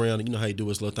Thing go around, and how he do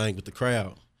his little thing with the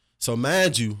crowd. So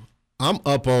mind you, I'm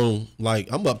up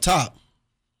top,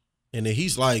 and then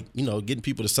he's like, getting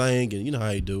people to sing, and you know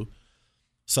how he do.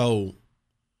 So,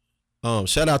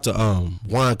 shout out to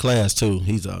Juan Class too.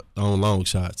 He's on Long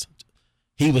Shots.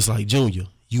 He was like, Junior,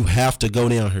 you have to go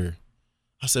down here.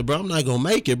 I said, bro, I'm not gonna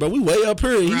make it, bro. We way up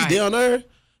here. He's down there.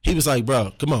 He was like,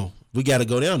 bro, come on, we gotta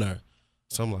go down there.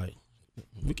 So I'm like,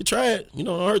 we could try it. You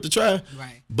know, don't hurt to try.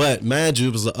 Right. But mind you,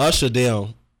 it was an usher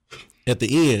down at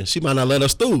the end. She might not let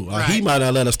us through. Or he might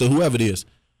not let us through, whoever it is.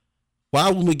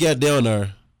 Why when we got down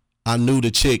there, I knew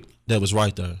the chick that was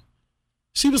right there.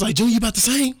 She was like, Junior, you about to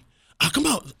sing? Oh, come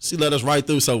on. She let us right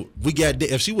through. So we got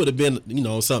there. If she would have been, you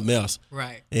know, something else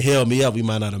and held me up, we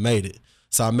might not have made it.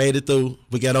 So I made it through.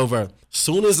 We got over.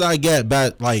 Soon as I got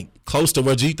back, like, close to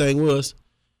where G-Thing was,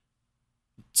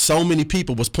 so many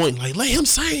people was pointing, like, let him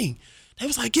sing. They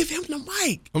was like, give him the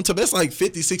mic. I'm telling you, that's like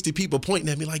 50, 60 people pointing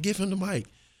at me, like, give him the mic.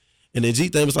 And then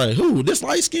G-Thing was like, who? This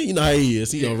light skin? You know how he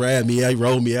is. He gonna rap me, he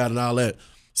rolled me out and all that.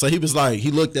 So he was like,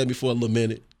 he looked at me for a little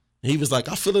minute. And he was like,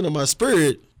 I feel it in my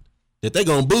spirit that they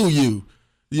gonna boo you.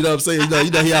 You know what I'm saying?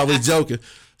 You know he always joking.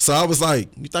 So I was like,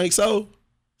 you think so?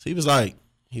 So he was like,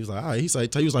 all right. He was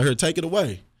like, here, take it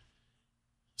away.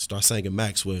 Start singing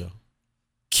Maxwell.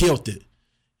 Killed it.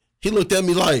 He looked at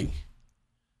me like,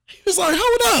 he was like,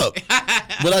 hold up.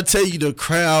 But I tell you, the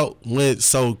crowd went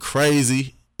so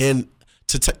crazy. And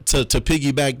to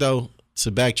piggyback though,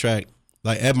 to backtrack,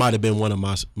 like that might have been one of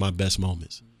my best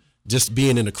moments. Just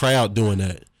being in the crowd doing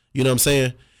that. You know what I'm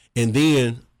saying? And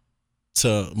then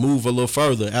to move a little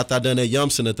further, after I done that Yum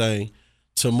Center thing,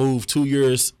 to move 2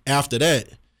 years after that,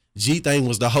 G-Thing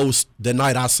was the host the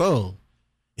night I sung.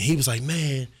 And he was like,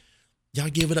 man, y'all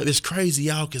give it up. It's crazy,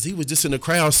 y'all, because he was just in the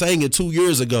crowd singing 2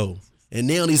 years ago. And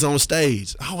now he's on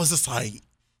stage. I was just like,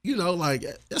 you know, like,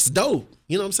 that's dope.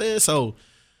 You know what I'm saying? So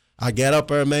I got up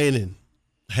there, man, and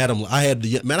I had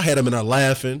him in there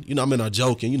laughing. You know, I'm in there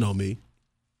joking, you know me.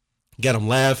 Got him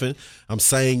laughing. I'm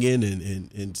singing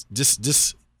and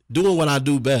just doing what I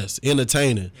do best,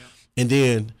 entertaining. Yep. And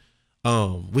then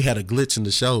we had a glitch in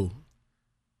the show.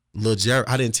 Lil Jerry,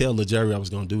 I didn't tell Lil Jerry I was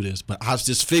gonna do this, but I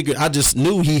just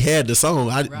knew he had the song.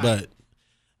 But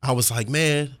I was like,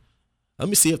 man, let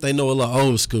me see if they know a little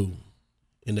old school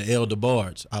in the El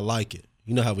DeBarge. I like it.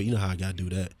 You know how I gotta do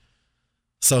that.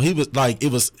 So he was like,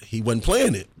 he wasn't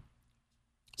playing it.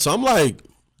 So I'm like,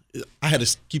 I had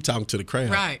to keep talking to the crowd.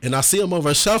 Right. And I see him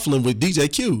over shuffling with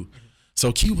DJ Q.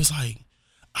 So Q was like,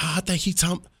 I think he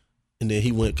talking. And then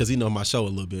he went, because he know my show a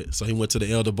little bit. So he went to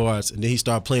the El DeBarge and then he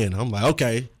started playing. I'm like,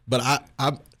 okay. But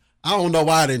I don't know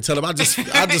why I didn't tell him. I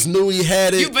just knew he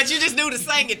had it. But you just knew to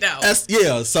sing it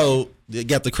though. So it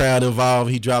got the crowd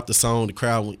involved. He dropped the song. The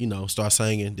crowd, started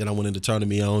singing. Then I went into Turning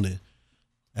Me On. And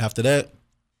after that,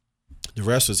 the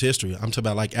rest was history. I'm talking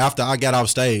about, like, after I got off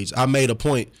stage, I made a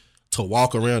point to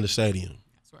walk around the stadium.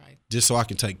 That's right. Just so I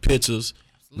can take pictures.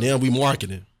 Absolutely. Now we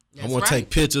marketing. I want to take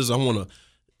pictures. I want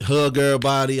to hug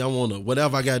everybody. I want to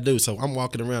whatever I got to do. So I'm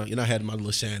walking around. I had my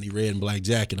little shiny red and black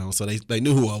jacket on, so they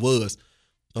knew who I was.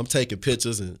 I'm taking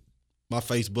pictures, and my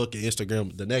Facebook and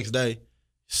Instagram the next day,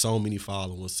 so many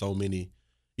followers, so many.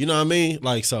 You know what I mean?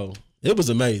 Like, so it was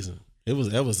amazing. It was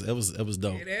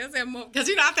dope. It is that moment, because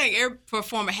I think every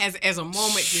performer has as a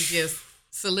moment to just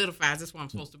solidifies. This is what I'm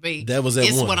supposed to be. That was that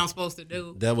It's one. what I'm supposed to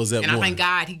do. That was that and one. I thank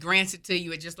God He grants it to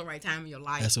you at just the right time in your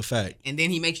life. That's a fact. And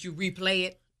then He makes you replay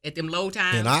it at them low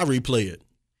times. And I replay it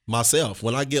myself.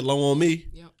 When I get low on me,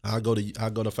 I go to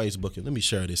Facebook and let me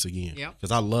share this again.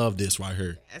 Because I love this right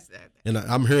here. And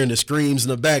I'm hearing the screams in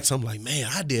the back, so I'm like, man,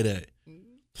 I did that. Mm-hmm.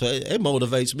 So it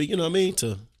motivates me, you know what I mean,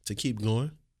 to keep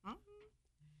going.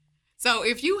 So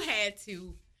if you had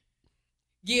to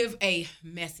give a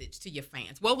message to your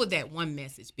fans, what would that one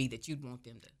message be that you'd want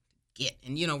them to get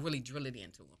and, really drill it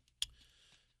into them?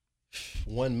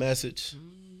 One message?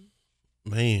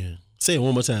 Man. Say it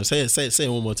one more time. Say it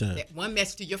one more time. That one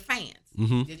message to your fans.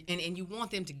 Mm-hmm. And you want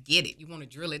them to get it. You want to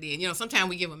drill it in. Sometimes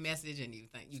we give a message and you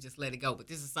think you just let it go. But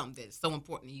this is something that's so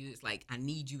important to you. It's like, I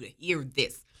need you to hear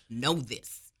this. Know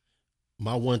this.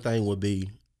 My one thing would be,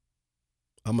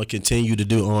 I'm going to continue to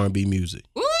do R&B music.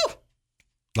 Woo!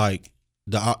 Like,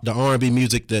 the R&B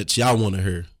music that y'all want to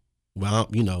hear. Well,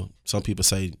 some people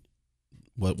say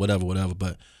whatever,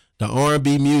 but the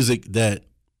R&B music that,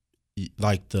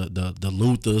 like the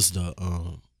Luthers,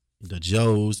 the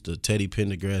Joes, the Teddy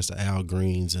Pendergrass, the Al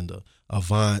Greens, and the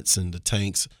Avants and the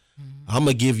Tanks, I'm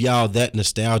going to give y'all that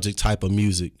nostalgic type of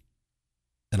music,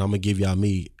 and I'm going to give y'all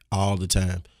me all the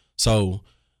time. So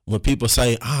when people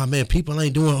say, man, people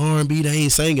ain't doing R&B, they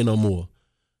ain't singing no more.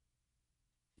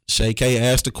 Shay K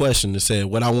asked the question and said,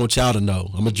 what I want y'all to know,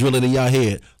 I'm going to drill it in y'all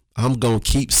head. I'm going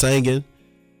to keep singing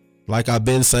like I've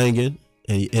been singing,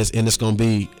 and it's going to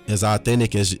be as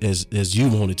authentic as you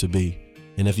want it to be.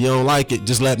 And if you don't like it,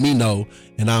 just let me know,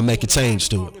 and I'll make a change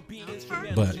to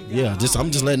it. But, yeah,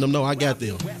 I'm just letting them know I got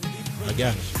them. I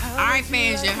got it. All right,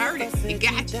 fans, you heard it. You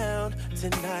got you. Down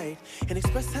tonight and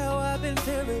express how I've been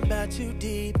feeling about you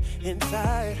deep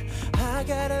inside. I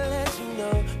gotta let you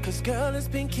know, cause girl, it's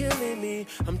been killing me.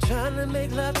 I'm trying to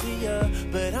make love to you,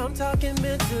 but I'm talking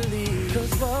mentally.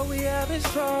 Cause what we have is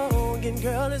strong, and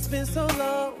girl, it's been so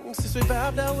long since we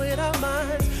vibed out with our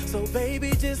minds. So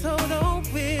baby, just hold on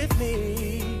with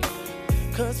me.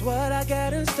 Cause what I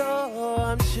got in store,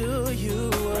 I'm sure you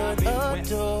would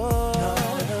adore. I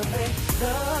wanna make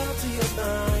love to your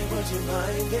mind, would you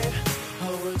mind it?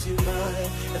 Or would you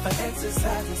mind if I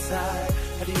exercise inside?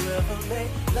 Have you ever made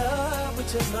love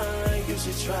with your mind? You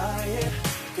should try it.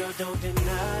 Girl, don't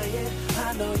deny it.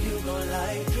 I know you gon'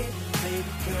 like it. Baby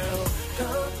girl,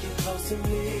 come get close to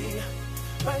me,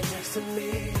 right next to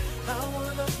me. I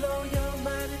wanna blow your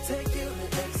mind and take you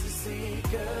to ecstasy,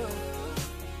 girl.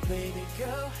 Baby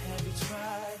girl, have you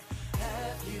tried?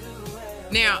 Have you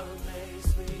ever Now,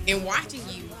 made me in watching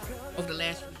you over the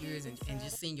last few years and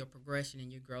just seeing your progression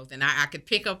and your growth, and I could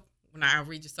pick up when I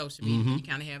read your social media, you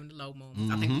kind of having the low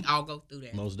moments. I think we all go through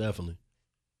that. Most definitely.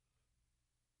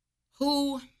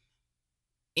 Who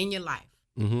in your life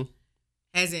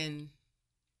has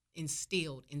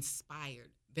instilled,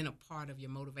 inspired, been a part of your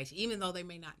motivation, even though they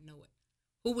may not know it?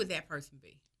 Who would that person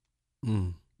be?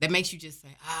 That makes you just say,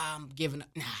 I'm giving up.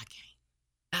 Nah, I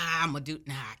can't. I'm going to do,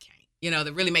 nah, I can't. You know,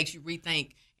 that really makes you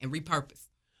rethink and repurpose.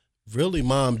 Really,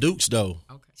 Mom Dukes, though.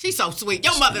 Okay. She's so sweet.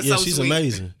 Your mother's so sweet. Yeah, she's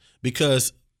amazing.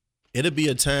 Because it'll be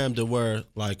a time to where,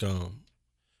 like,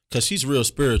 because she's real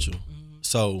spiritual.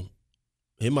 So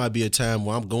it might be a time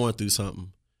where I'm going through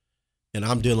something and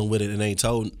I'm dealing with it and ain't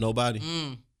told nobody.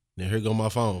 Then here go my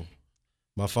phone.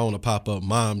 My phone will pop up,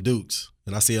 Mom Dukes.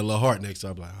 And I see a little heart next to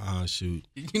her. I'm like, oh, shoot.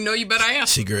 You know you better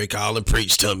answer. She great call and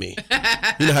preach to me.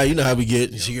 you know how we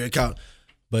get. She great call.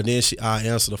 But then I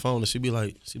answer the phone and she be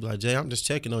like, Jay, I'm just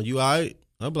checking on you. All right?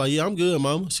 I'll be like, yeah, I'm good,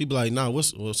 Mama. She be like, nah,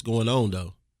 what's going on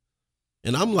though?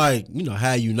 And I'm like,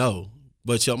 how you know?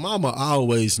 But your mama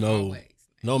always know,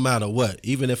 no matter what,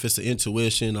 even if it's the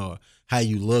intuition or how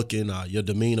you looking or your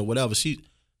demeanor, whatever.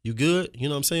 You good? You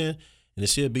know what I'm saying? And then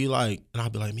she'll be like, and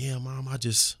I'll be like, yeah, Mom, I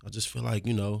just feel like,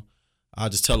 I'll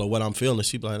just tell her what I'm feeling.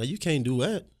 She'd be like, no, you can't do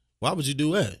that. Why would you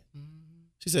do that?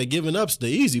 She said, giving up's the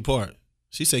easy part.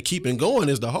 She said, keeping going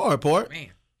is the hard part.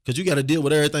 Because you got to deal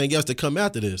with everything else that come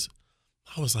after this.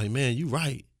 I was like, man, you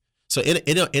right. So it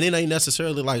ain't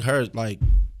necessarily like her like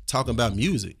talking about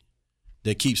music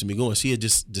that keeps me going. She'd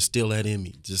just distill that in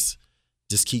me. Just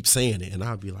keep saying it. And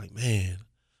I'd be like, man,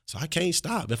 so I can't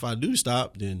stop. If I do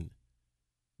stop, then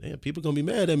people going to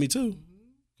be mad at me too.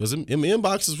 Because in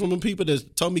inboxes from the people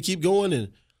that told me keep going,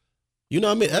 and you know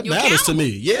what I mean? That matters to me.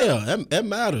 Yeah, that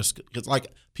matters. Because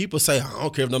like people say, I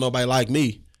don't care if nobody like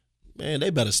me. Man, they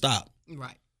better stop.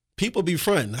 Right. People be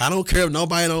fronting. I don't care if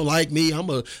nobody don't like me. I'm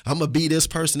a be this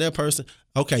person, that person.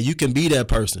 Okay, you can be that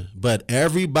person. But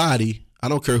everybody, I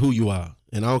don't care who you are,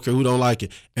 and I don't care who don't like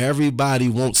it. Everybody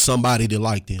wants somebody to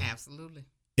like them. Absolutely.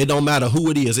 It don't matter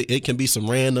who it is. It can be some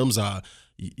randoms or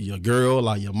your girl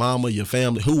or your mama, your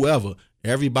family, whoever.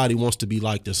 Everybody wants to be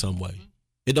liked in some way.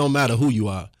 It don't matter who you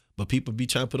are. But people be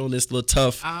trying to put on this little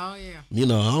tough, oh yeah, I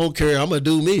don't care. I'm going to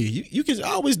do me. You can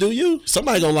always do you.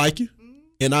 Somebody going to like you.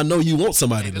 And I know you want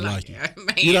somebody to like you.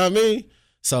 You know what I mean?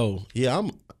 So, yeah,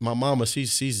 my mama,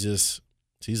 she's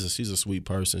a sweet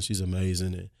person. She's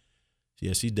amazing. And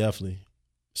yeah, she definitely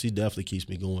keeps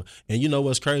me going. And you know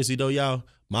what's crazy though, y'all?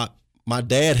 My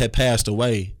dad had passed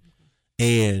away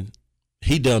and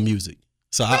he done music.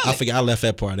 So really? I forgot I left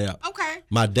that part out. Okay.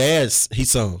 My dad's, he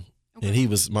sung. Okay.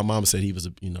 And my mom said he was,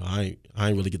 I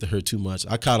ain't really get to hear too much.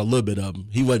 I caught a little bit of him.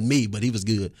 He wasn't me, but he was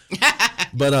good.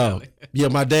 But yeah,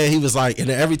 my dad, he was like, and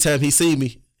every time he see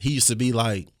me, he used to be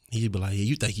like, he'd be like, yeah,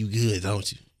 you think you good,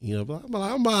 don't you? But I'm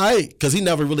like, I'm all right. Because he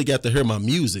never really got to hear my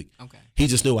music. Okay. He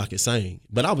just knew I could sing.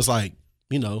 But I was like,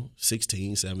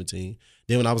 16, 17.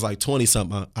 Then when I was like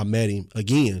 20-something, I met him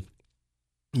again.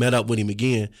 Met up with him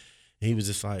again. And he was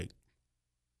just like,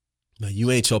 man, you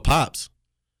ain't your pops.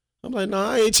 I'm like, no,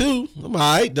 I ain't you. I'm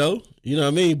all right, though. You know what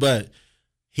I mean? But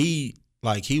he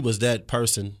was that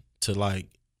person to, like,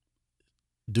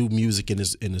 do music in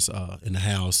the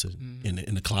house and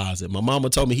in the closet. My mama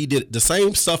told me he did the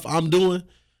same stuff I'm doing,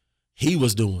 he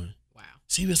was doing. Wow.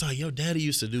 She was like, yo, daddy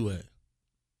used to do that.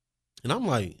 And I'm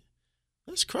like,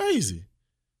 that's crazy.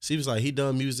 She was like, he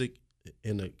done music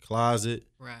in the closet,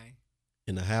 right,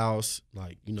 in the house.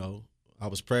 Like, I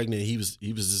was pregnant. He was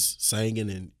just singing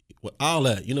and all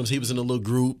that. He was in a little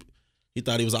group. He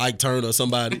thought he was Ike Turner or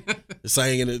somebody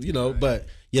singing it, Right. But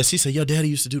yeah, she said, your daddy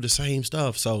used to do the same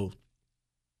stuff. So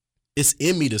it's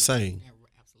in me to sing. Yeah,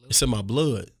 absolutely. It's in my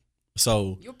blood.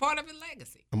 So you're part of a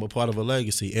legacy. I'm a part of a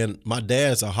legacy, and my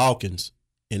dad's a Hawkins.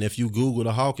 And if you Google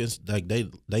the Hawkins, like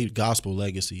they gospel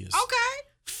legacy is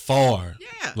far.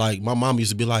 Yeah. Like my mom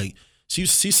used to be like, she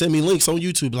sent me links on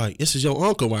YouTube like, this is your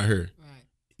uncle right here, Right.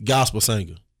 gospel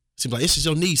singer. She's like, this is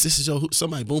your niece, this is your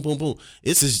somebody, boom, boom, boom.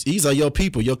 These are your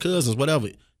people, your cousins, whatever.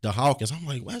 The Hawkins. I'm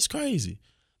like, well, that's crazy.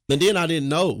 And then I didn't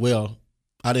know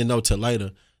till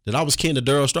later that I was kin to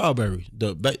Darryl Strawberry,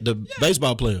 the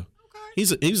baseball player. Okay.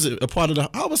 He's a part of the.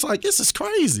 I was like, this is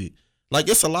crazy. Like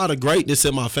it's a lot of greatness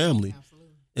in my family. Absolutely.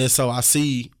 And so I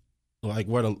see like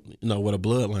where the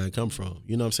bloodline come from.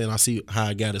 You know what I'm saying? I see how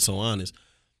I got it so honest.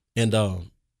 And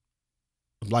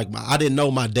like I didn't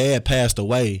know my dad passed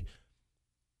away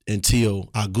until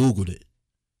I Googled it.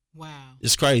 Wow.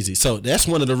 It's crazy. So that's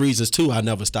one of the reasons too I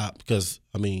never stopped, because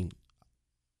I mean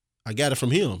I got it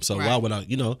from him. So why would I,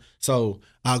 so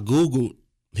I Googled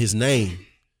his name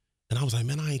and I was like,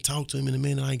 man, I ain't talked to him in a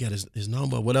minute. I ain't got his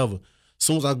number, whatever. As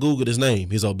soon as I Googled his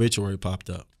name, his obituary popped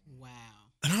up. Wow.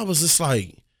 And I was just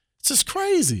like, it's just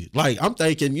crazy. Like, I'm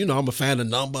thinking, I'm going to find a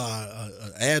number,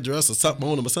 an address or something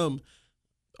on him or something.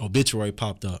 Obituary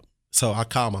popped up. So I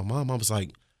called my mom. I was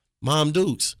like, Mom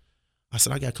Dukes. I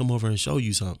said, I got to come over and show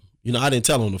you something. I didn't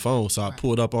tell her on the phone. So I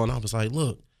pulled up on her. I was like,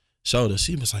 look, showed her.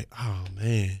 She was like, oh,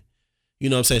 man. You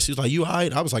know what I'm saying? She was like, you all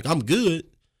right? I was like, I'm good,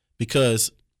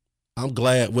 because I'm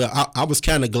glad. Well, I was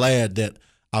kind of glad that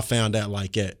I found out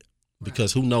like that,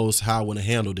 because who knows how I would have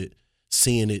handled it,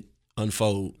 seeing it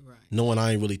unfold, knowing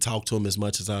I ain't really talked to him as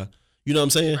much as I, you know what I'm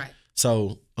saying? Right.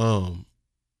 So,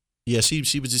 yeah, she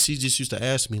just used to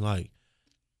ask me like,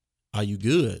 are you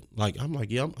good? Like, I'm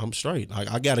like, yeah, I'm straight. Like,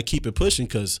 I got to keep it pushing,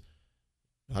 because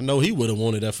I know he would have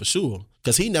wanted that for sure,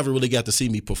 because he never really got to see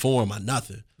me perform or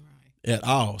nothing at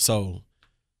all. So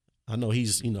I know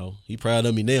he's, he proud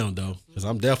of me now though, because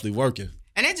I'm definitely working.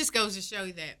 And that just goes to show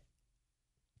you that,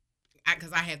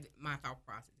 because I have my thought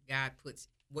process. God puts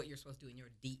what you're supposed to do in your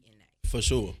DNA. For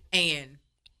sure. And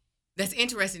that's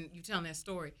interesting, you telling that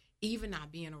story, even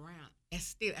not being around.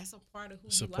 That's a part of who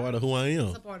It's you a part are. of who I am.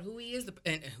 It's a part of who he is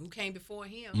and who came before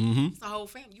him. Mm-hmm. It's the whole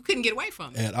family. You couldn't get away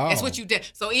from it. At all. That's what you did.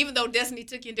 So even though destiny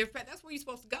took you in different paths, that's where you're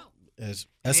supposed to go. That's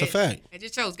a fact. It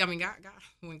just shows. I mean, God,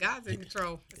 when God's in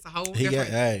control, it's a whole He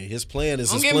different. his plan is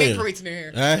Don't his get plan. me preaching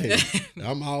here. Hey,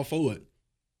 I'm all for it.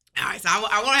 All right, so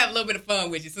I want to have a little bit of fun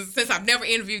with you. Since I've never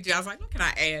interviewed you, I was like, what can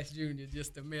I ask Junior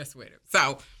just to mess with him?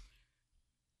 So,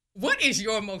 what is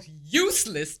your most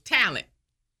useless talent?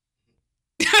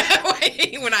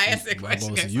 When I ask that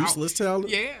question. My most useless talent?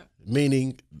 Yeah.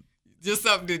 Meaning? Just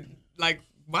something like,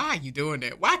 why are you doing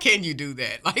that? Why can you do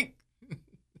that? Like,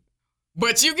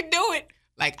 but you can do it.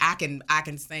 Like, I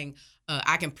can sing,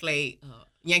 I can play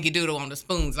Yankee Doodle on the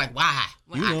spoons. Like, why?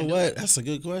 You know what? That's a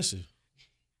good question.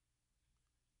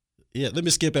 Yeah, let me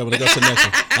skip that when I go to the next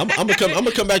one. I'm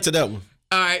gonna come back to that one.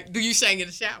 All right. Do you sing in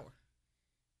the shower?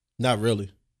 Not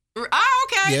really. Oh,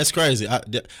 okay. Yeah, it's crazy.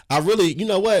 I really, you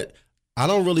know what? I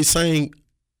don't really sing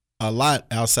a lot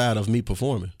outside of me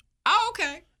performing. Oh,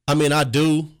 okay. I mean, I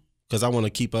do, because I want to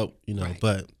keep up, Right.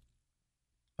 But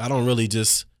I don't really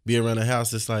just be around the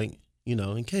house. It's like,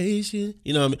 in case you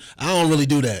know what I mean? I don't really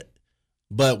do that.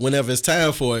 But whenever it's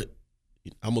time for it,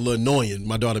 I'm a little annoying.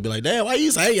 My daughter be like, Dad, why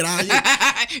you singing?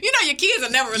 Your kids are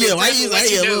never really why you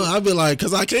singing? I'll be like,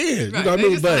 because I can. Right. You know what I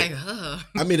mean? But like,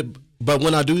 I mean, but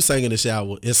when I do sing in the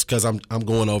shower, it's because I'm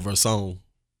going over a song.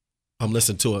 I'm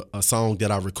listening to a song that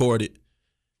I recorded,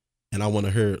 and I want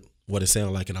to hear what it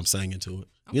sounds like, and I'm singing to it. Okay.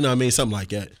 You know what I mean? Something like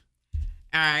that.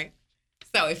 All right.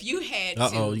 So if you had to...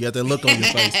 Uh-oh, you got that look on your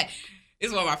face. This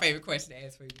is one of my favorite questions to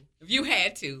ask for you. If you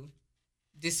had to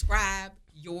describe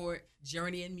your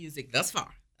journey in music thus far,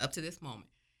 up to this moment,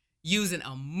 using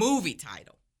a movie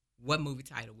title, what movie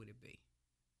title would it be?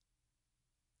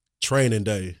 Training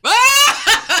Day.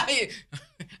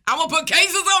 I'm going to put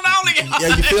cases on all of y'all.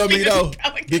 Yeah, you feel me, though?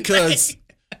 Because,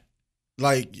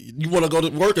 like, you want to go to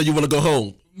work or you want to go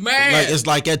home? Man. Like, it's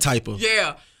like that type of.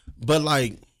 Yeah. But,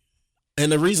 like,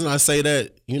 and the reason I say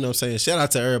that, you know what I'm saying, shout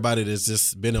out to everybody that's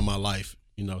just been in my life,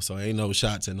 so ain't no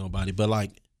shots at nobody. But,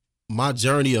 like, my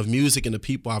journey of music and the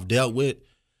people I've dealt with,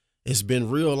 it's been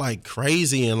real, like,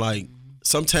 crazy and, like,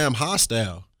 sometimes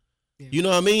hostile. Yeah. You know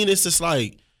what I mean? It's just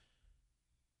like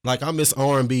I'm this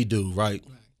R&B dude, right?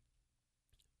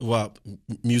 Well,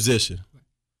 musician. Right.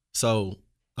 So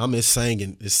I'm this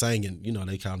singing,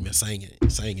 they call me a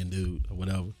singing dude or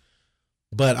whatever.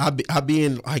 But I be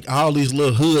in like all these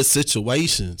little hood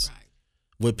situations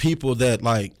with people that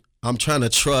like I'm trying to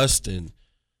trust and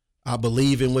I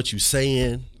believe in what you're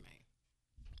saying.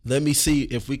 Let me see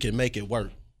if we can make it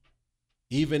work.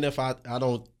 Even if I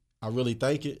really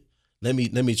think it, let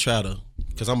me try to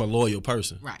because I'm a loyal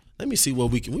person. Right. Let me see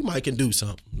what we might can do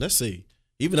something. Let's see.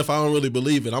 Even if I don't really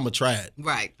believe it, I'm gonna try it.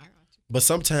 Right. But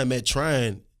sometimes that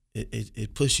trying,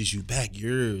 it pushes you back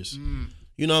years.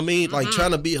 You know what I mean? Like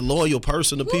trying to be a loyal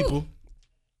person to people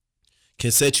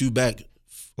can set you back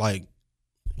like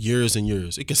years and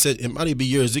years. It might even be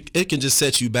years. It can just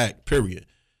set you back, period.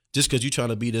 Just because you're trying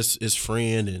to be this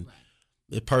friend and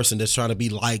the person that's trying to be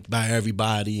liked by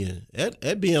everybody, and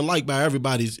that being liked by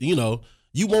everybody's, you know,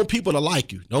 you want people to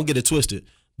like you. Don't get it twisted.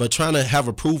 But trying to have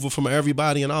approval from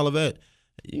everybody and all of that,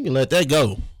 you can let that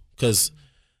go, because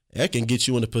that can get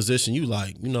you in a position you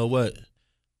like, you know what,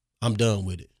 I'm done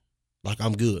with it. Like,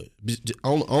 I'm good.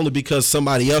 Only because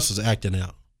somebody else is acting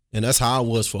out. And that's how I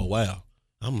was for a while.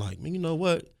 I'm like, man, you know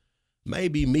what?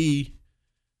 Maybe me,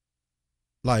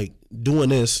 like, doing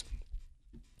this,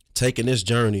 taking this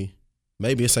journey,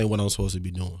 maybe this ain't what I'm supposed to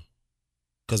be doing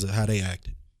because of how they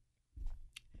acted.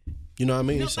 You know what I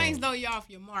mean? You know, things throw you off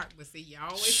your mark, but see, you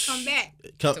always come back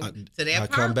to that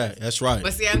purpose. Come back. That's right.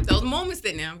 But see, those moments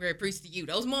that now I'm going to preach to you.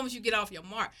 Those moments you get off your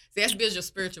mark, see, that's builds your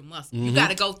spiritual muscle. You got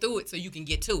to go through it so you can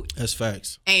get to it. That's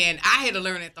facts. And I had to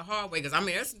learn it the hard way, because I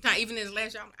mean, there's sometimes, even in this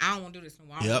last year, I don't want to do this no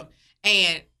more. Yep.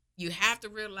 And you have to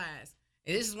realize,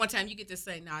 and this is one time you get to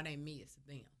say, no, it ain't me, it's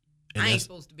them. And I ain't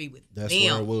supposed to be with them. That's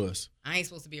where it was. I ain't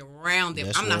supposed to be around them.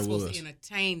 That's I'm not where it supposed was. to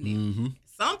entertain them.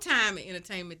 Sometime in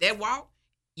entertainment, that walk,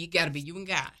 you got to be you and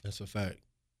God. That's a fact.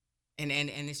 And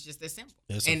it's just that simple.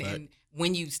 That's a fact. And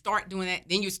when you start doing that,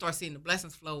 then you start seeing the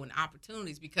blessings flow and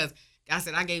opportunities, because God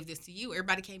said, I gave this to you.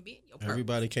 Everybody can't be in your purpose.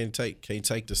 Everybody can't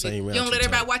take the same route. You don't let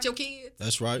everybody watch your kids.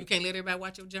 That's right. You can't let everybody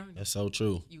watch your journey. That's so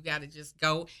true. You got to just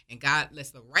go, and God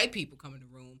lets the right people come in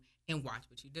the room and watch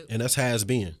what you do. And that's how it's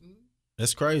been.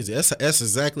 That's crazy. That's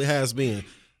exactly how it's been.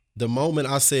 The moment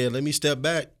I said, let me step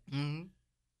back, and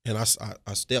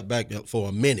I stepped back for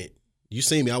a minute. You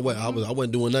see me, I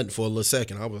wasn't doing nothing for a little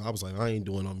second. I was like, I ain't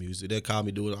doing no music. They called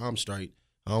me do it. I'm straight.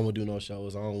 I don't want to do no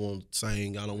shows. I don't want to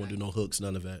sing. I don't want to do no hooks,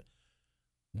 none of that.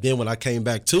 Then when I came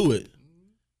back to it,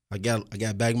 I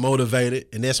got back motivated,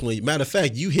 and that's when, matter of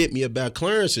fact, you hit me about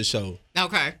Clarence's show.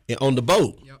 Okay. And on the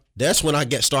boat. Yep. That's when I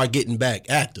start getting back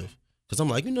active, because I'm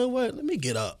like, you know what? Let me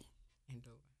get up. And do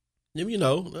it. You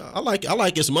know, I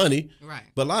like his money, Right.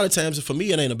 but a lot of times for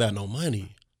me it ain't about no money.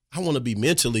 I want to be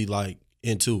mentally like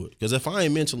into it, because if I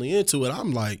ain't mentally into it,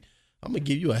 I'm like, I'm gonna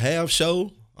give you a half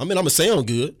show. I mean, I'm gonna sound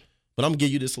good, but I'm gonna give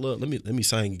you this little. Let me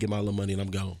sing and get my little money, and I'm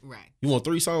gone. Right. You want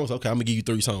 3 songs? Okay, I'm gonna give you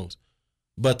 3 songs.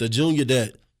 But the junior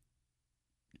that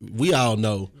we all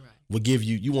know will give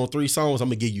you. You want 3 songs? I'm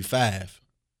gonna give you 5.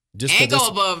 Just and go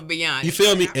above and beyond. You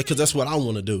feel me? Because that's what I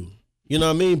want to do. You know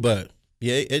what I mean? But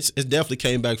yeah, it definitely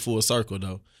came back full circle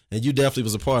though, and you definitely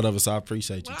was a part of it. So I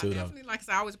appreciate you too, though. Definitely, like I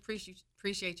said, I always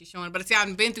appreciate you showing. But see,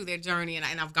 I've been through that journey,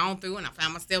 and I've gone through, and I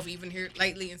found myself even here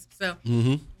lately and stuff.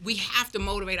 We have to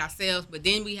motivate ourselves, but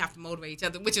then we have to motivate each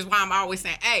other, which is why I'm always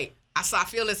saying, hey, I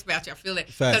feel this about you. I feel it.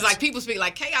 Because like people speak,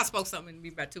 like Chaos spoke something to me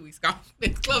about 2 weeks ago.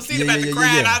 Close seat about to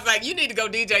cry. And I was like, you need to go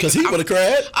DJ. Because he would have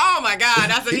cried. Oh my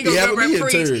God. I said, he be gonna having me go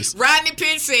in preach. tears. Rodney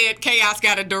Pitt said Chaos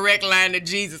got a direct line to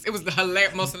Jesus. It was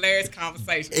the most hilarious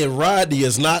conversation. And Rodney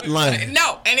is not lying.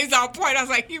 No, and he's on point. I was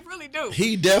like, he really do.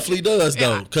 He definitely does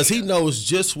though, because he knows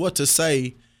just what to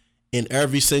say in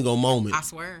every single moment. I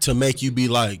swear. To make you be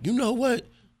like, you know what?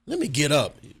 Let me get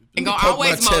up. And go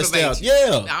always motivate you.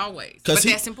 Yeah. Always. But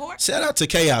that's important. Shout out to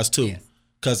Chaos too.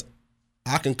 Because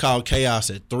I can call Chaos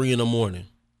at 3 a.m.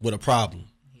 with a problem.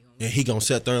 And he gonna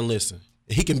sit there and listen.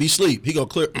 He can be asleep. He gonna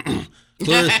clear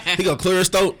he gonna clear his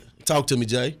throat. Talk to me,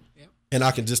 Jay. Yep. And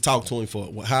I can just talk to him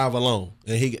for however long.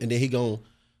 And then he gonna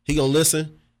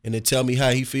listen and then tell me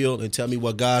how he feel and tell me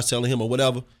what God's telling him or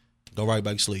whatever. Go right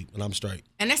back to sleep, and I'm straight.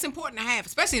 And that's important to have,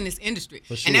 especially in this industry.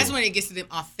 For sure. And that's when it gets to them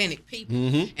authentic people.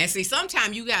 And see,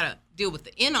 sometimes you got to deal with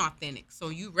the inauthentic, so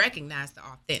you recognize the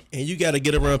authentic. And you got to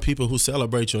get around people who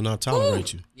celebrate you and not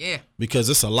tolerate you. Yeah. Because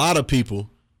it's a lot of people,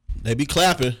 they be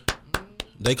clapping.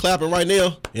 They clapping right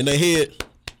now in their head.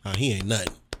 Oh, he ain't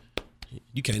nothing.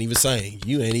 You can't even sing.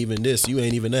 You ain't even this. You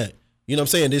ain't even that. You know what I'm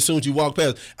saying? As soon as you walk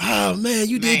past, oh, man,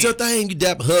 you did your thing. You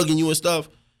hugging you and stuff.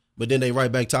 But then they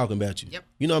right back talking about you. Yep.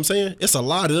 You know what I'm saying? It's a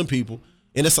lot of them people.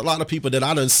 And it's a lot of people that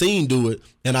I done seen do it,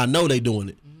 and I know they doing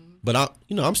it. But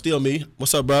I'm still me.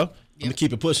 What's up, bro? I'm going to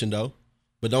keep it pushing, though.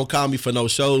 But don't call me for no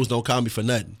shows. Don't call me for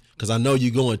nothing. Because I know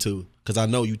you going to. Because I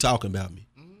know you talking about me.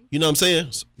 You know what I'm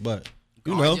saying? But,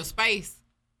 you know. Your space.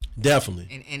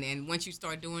 Definitely. And once you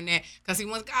start doing that, because see,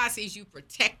 once God sees you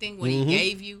protecting what he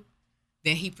gave you,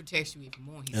 then he protects you even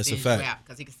more. He That's sends a fact. you out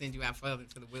because he can send you out further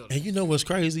to the wilderness. And you know what's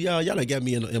crazy, y'all? Y'all done got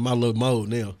me in my little mode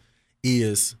now.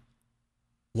 Is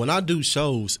when I do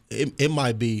shows, it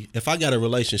might be if I got a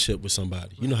relationship with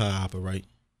somebody. You know how I operate.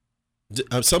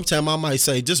 Sometimes I might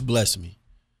say, just bless me,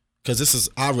 because this is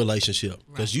our relationship.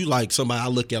 Because you like somebody I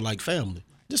look at like family.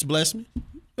 Just bless me,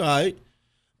 all right.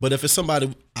 But if it's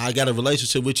somebody I got a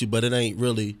relationship with you, but it ain't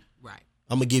really right,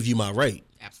 I'm gonna give you my rate.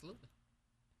 Absolutely.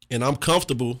 And I'm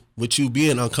comfortable with you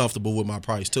being uncomfortable with my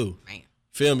price too. Man.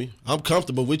 Feel me? I'm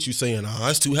comfortable with you saying, "Oh,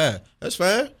 that's too high." That's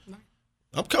fine. Right.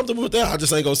 I'm comfortable with that. I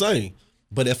just ain't gonna sing.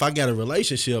 But if I got a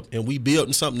relationship and we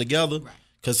building something together,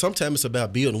 because sometimes it's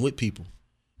about building with people.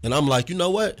 And I'm like, you know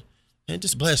what? Man,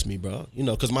 just bless me, bro. You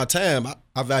know, because my time,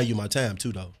 I value my time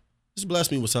too, though. Just bless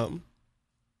me with something.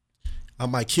 I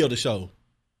might kill the show.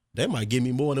 They might give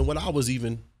me more than what I was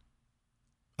even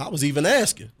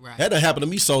asking. Right. That done happened to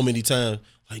me so many times.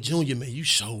 Like, Junior, man, you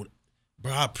showed it.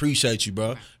 Bro, I appreciate you, bro.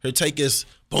 Right. Here, take this.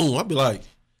 Boom. I'll be like,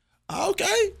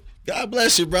 okay. God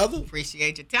bless you, brother.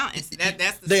 Appreciate your talent.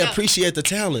 That's the they stuff. Appreciate the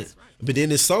talent. Right. But then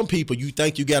there's some people you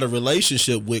think you got a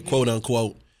relationship with, quote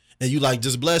unquote, and you like,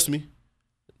 just bless me.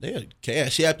 They'll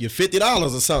cash app you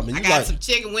 $50 or something. I got some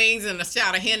chicken wings and a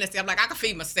shot of Hennessy. I'm like, I can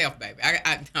feed myself, baby.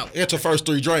 I know. It's your first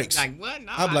 3 drinks. Like, what?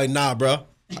 No. I'm like, nah, bro.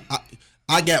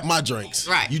 I got my drinks.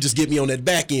 Right. You just get me on that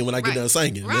back end when I get done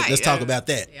singing. Right. Let's talk about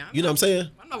that. Yeah, you know what I'm saying?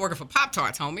 I'm not working for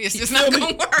Pop-Tarts, homie. It's just not going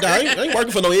to work. Nah, I ain't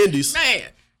working for no indies. Man.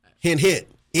 Hint.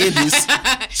 Indies.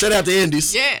 Shout out to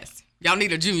Indies. Yes. Y'all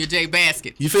need a Junior J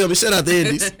basket. You feel me? Shout out to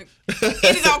Indies.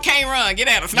 Indies on Can't Run. Get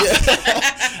at us. No.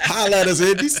 Holla at us,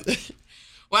 Indies.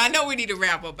 Well, I know we need to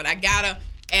wrap up, but I got to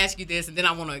ask you this, and then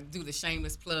I want to do the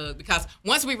shameless plug, because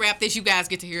once we wrap this, you guys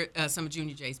get to hear some of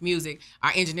Junior J's music.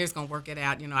 Our engineer's going to work it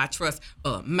out. You know, I trust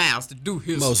Miles to do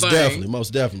his thing.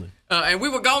 Most definitely. And we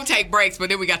were going to take breaks, but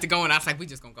then we got to go, and I was like, we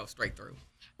just going to go straight through.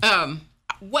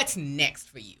 What's next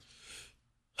for you?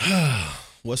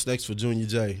 What's next for Junior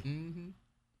J? Mm-hmm.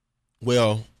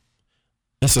 Well,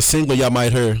 that's a single y'all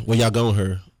might hear, well, y'all gonna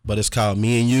hear, but it's called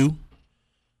Me and You.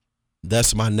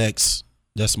 That's my next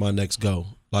goal.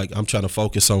 Like, I'm trying to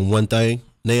focus on one thing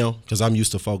now, because I'm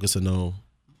used to focusing on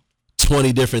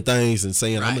 20 different things and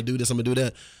saying, I'm gonna do this, I'm gonna do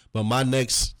that. But my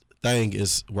next thing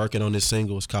is working on this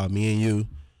single. It's called Me and You.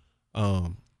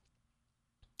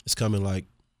 It's coming, like,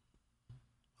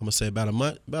 I'm gonna say about a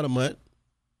month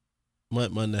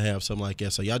and a half, something like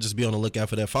that. So y'all just be on the lookout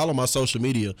for that. Follow my social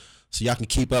media so y'all can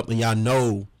keep up and y'all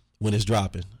know when it's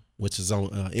dropping, which is on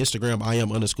Instagram,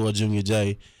 _Junior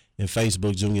J, and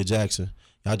Facebook, Junior Jackson.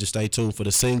 Y'all just stay tuned for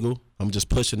the single. I'm just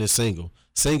pushing this single.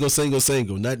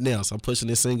 Single, nothing else. I'm pushing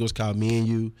this single. It's called Me and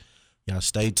You. Y'all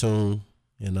stay tuned.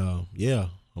 And yeah,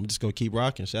 I'm just going to keep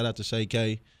rocking. Shout out to Shay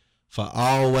K for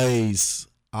always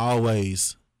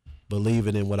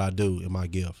believing in what I do, in my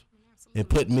gift. And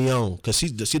putting me on, because she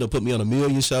done put me on 1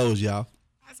 million shows, y'all.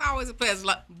 That's always a pleasure.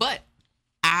 But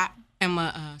I am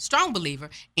a strong believer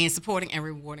in supporting and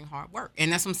rewarding hard work.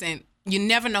 And that's what I'm saying. You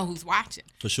never know who's watching.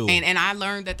 For sure. And I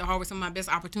learned that the hard way, some of my best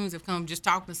opportunities have come just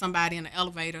talking to somebody in the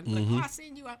elevator. Like, I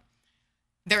seen you out.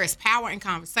 There is power in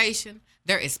conversation.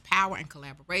 There is power in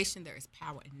collaboration. There is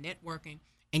power in networking.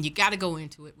 And you got to go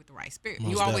into it with the right spirit.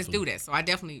 You always do that. So I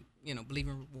definitely, believe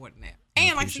in rewarding that.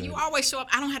 And like I said, you always show up.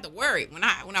 I don't have to worry when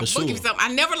I book you something.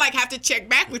 I never have to check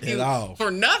back with you for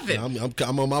nothing. Yeah,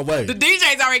 I'm on my way. The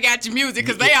DJs already got your music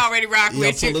because they already rock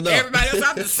with you. Everybody else,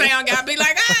 I'm the sound guy. Be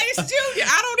like, it's Junior.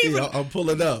 I don't even. I'm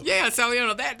pulling up. Yeah, so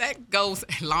that goes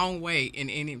a long way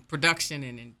in production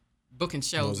and in booking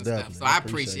shows and stuff. So I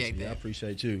appreciate that. I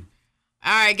appreciate you.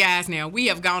 All right, guys. Now we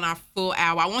have gone our full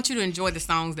hour. I want you to enjoy the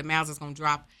songs that Miles is gonna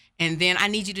drop. And then I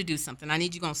need you to do something. I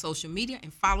need you to go on social media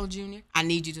and follow Junior. I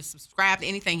need you to subscribe to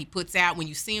anything he puts out. When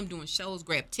you see him doing shows,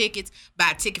 grab tickets.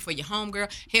 Buy a ticket for your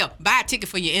homegirl. Hell, buy a ticket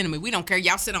for your enemy. We don't care.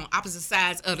 Y'all sit on opposite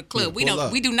sides of the club. Yeah,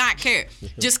 we do not care.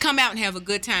 Just come out and have a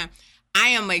good time. I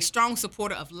am a strong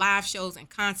supporter of live shows and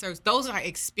concerts. Those are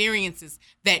experiences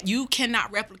that you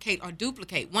cannot replicate or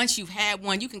duplicate. Once you've had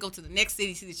one, you can go to the next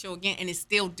city, see the show again, and it's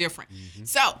still different. Mm-hmm.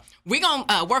 So we're going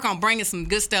to work on bringing some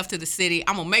good stuff to the city.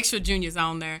 I'm going to make sure Junior's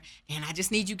on there, and I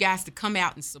just need you guys to come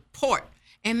out and support.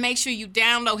 And make sure you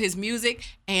download his music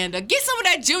and get some of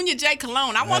that Junior J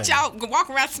cologne. I want y'all to walk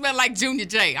around smelling like Junior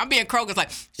J. I'm being Kroger's like,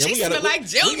 she smell like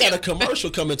Junior. We got a commercial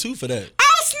coming too for that.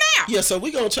 Oh, snap. Yeah, so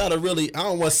we're going to try to really, I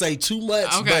don't want to say too much,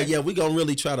 but yeah, we're going to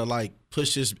really try to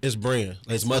push his brand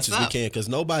as much as we can, because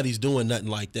nobody's doing nothing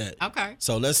like that. Okay.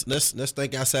 So let's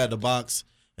think outside the box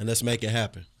and let's make it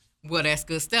happen. Well, that's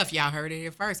good stuff. Y'all heard it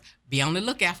here first. Be on the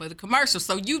lookout for the commercial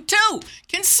so you, too,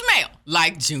 can smell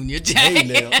like Junior J. Hey,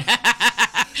 now.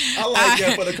 I like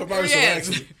that for the commercial,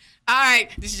 actually. All right,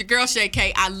 this is your girl, Shay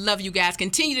K. I love you guys.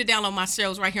 Continue to download my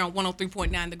shows right here on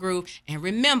 103.9 The Groove. And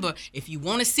remember, if you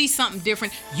want to see something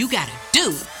different, you got to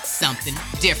do something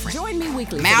different. Join me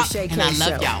weekly I'm for out, the Shay K and I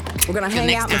Show. love y'all. We're going to Till hang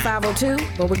next out in the time.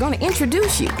 502, but we're going to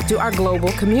introduce you to our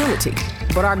global community.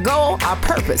 But our goal, our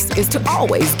purpose, is to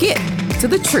always get to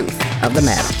the truth of the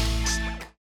matter.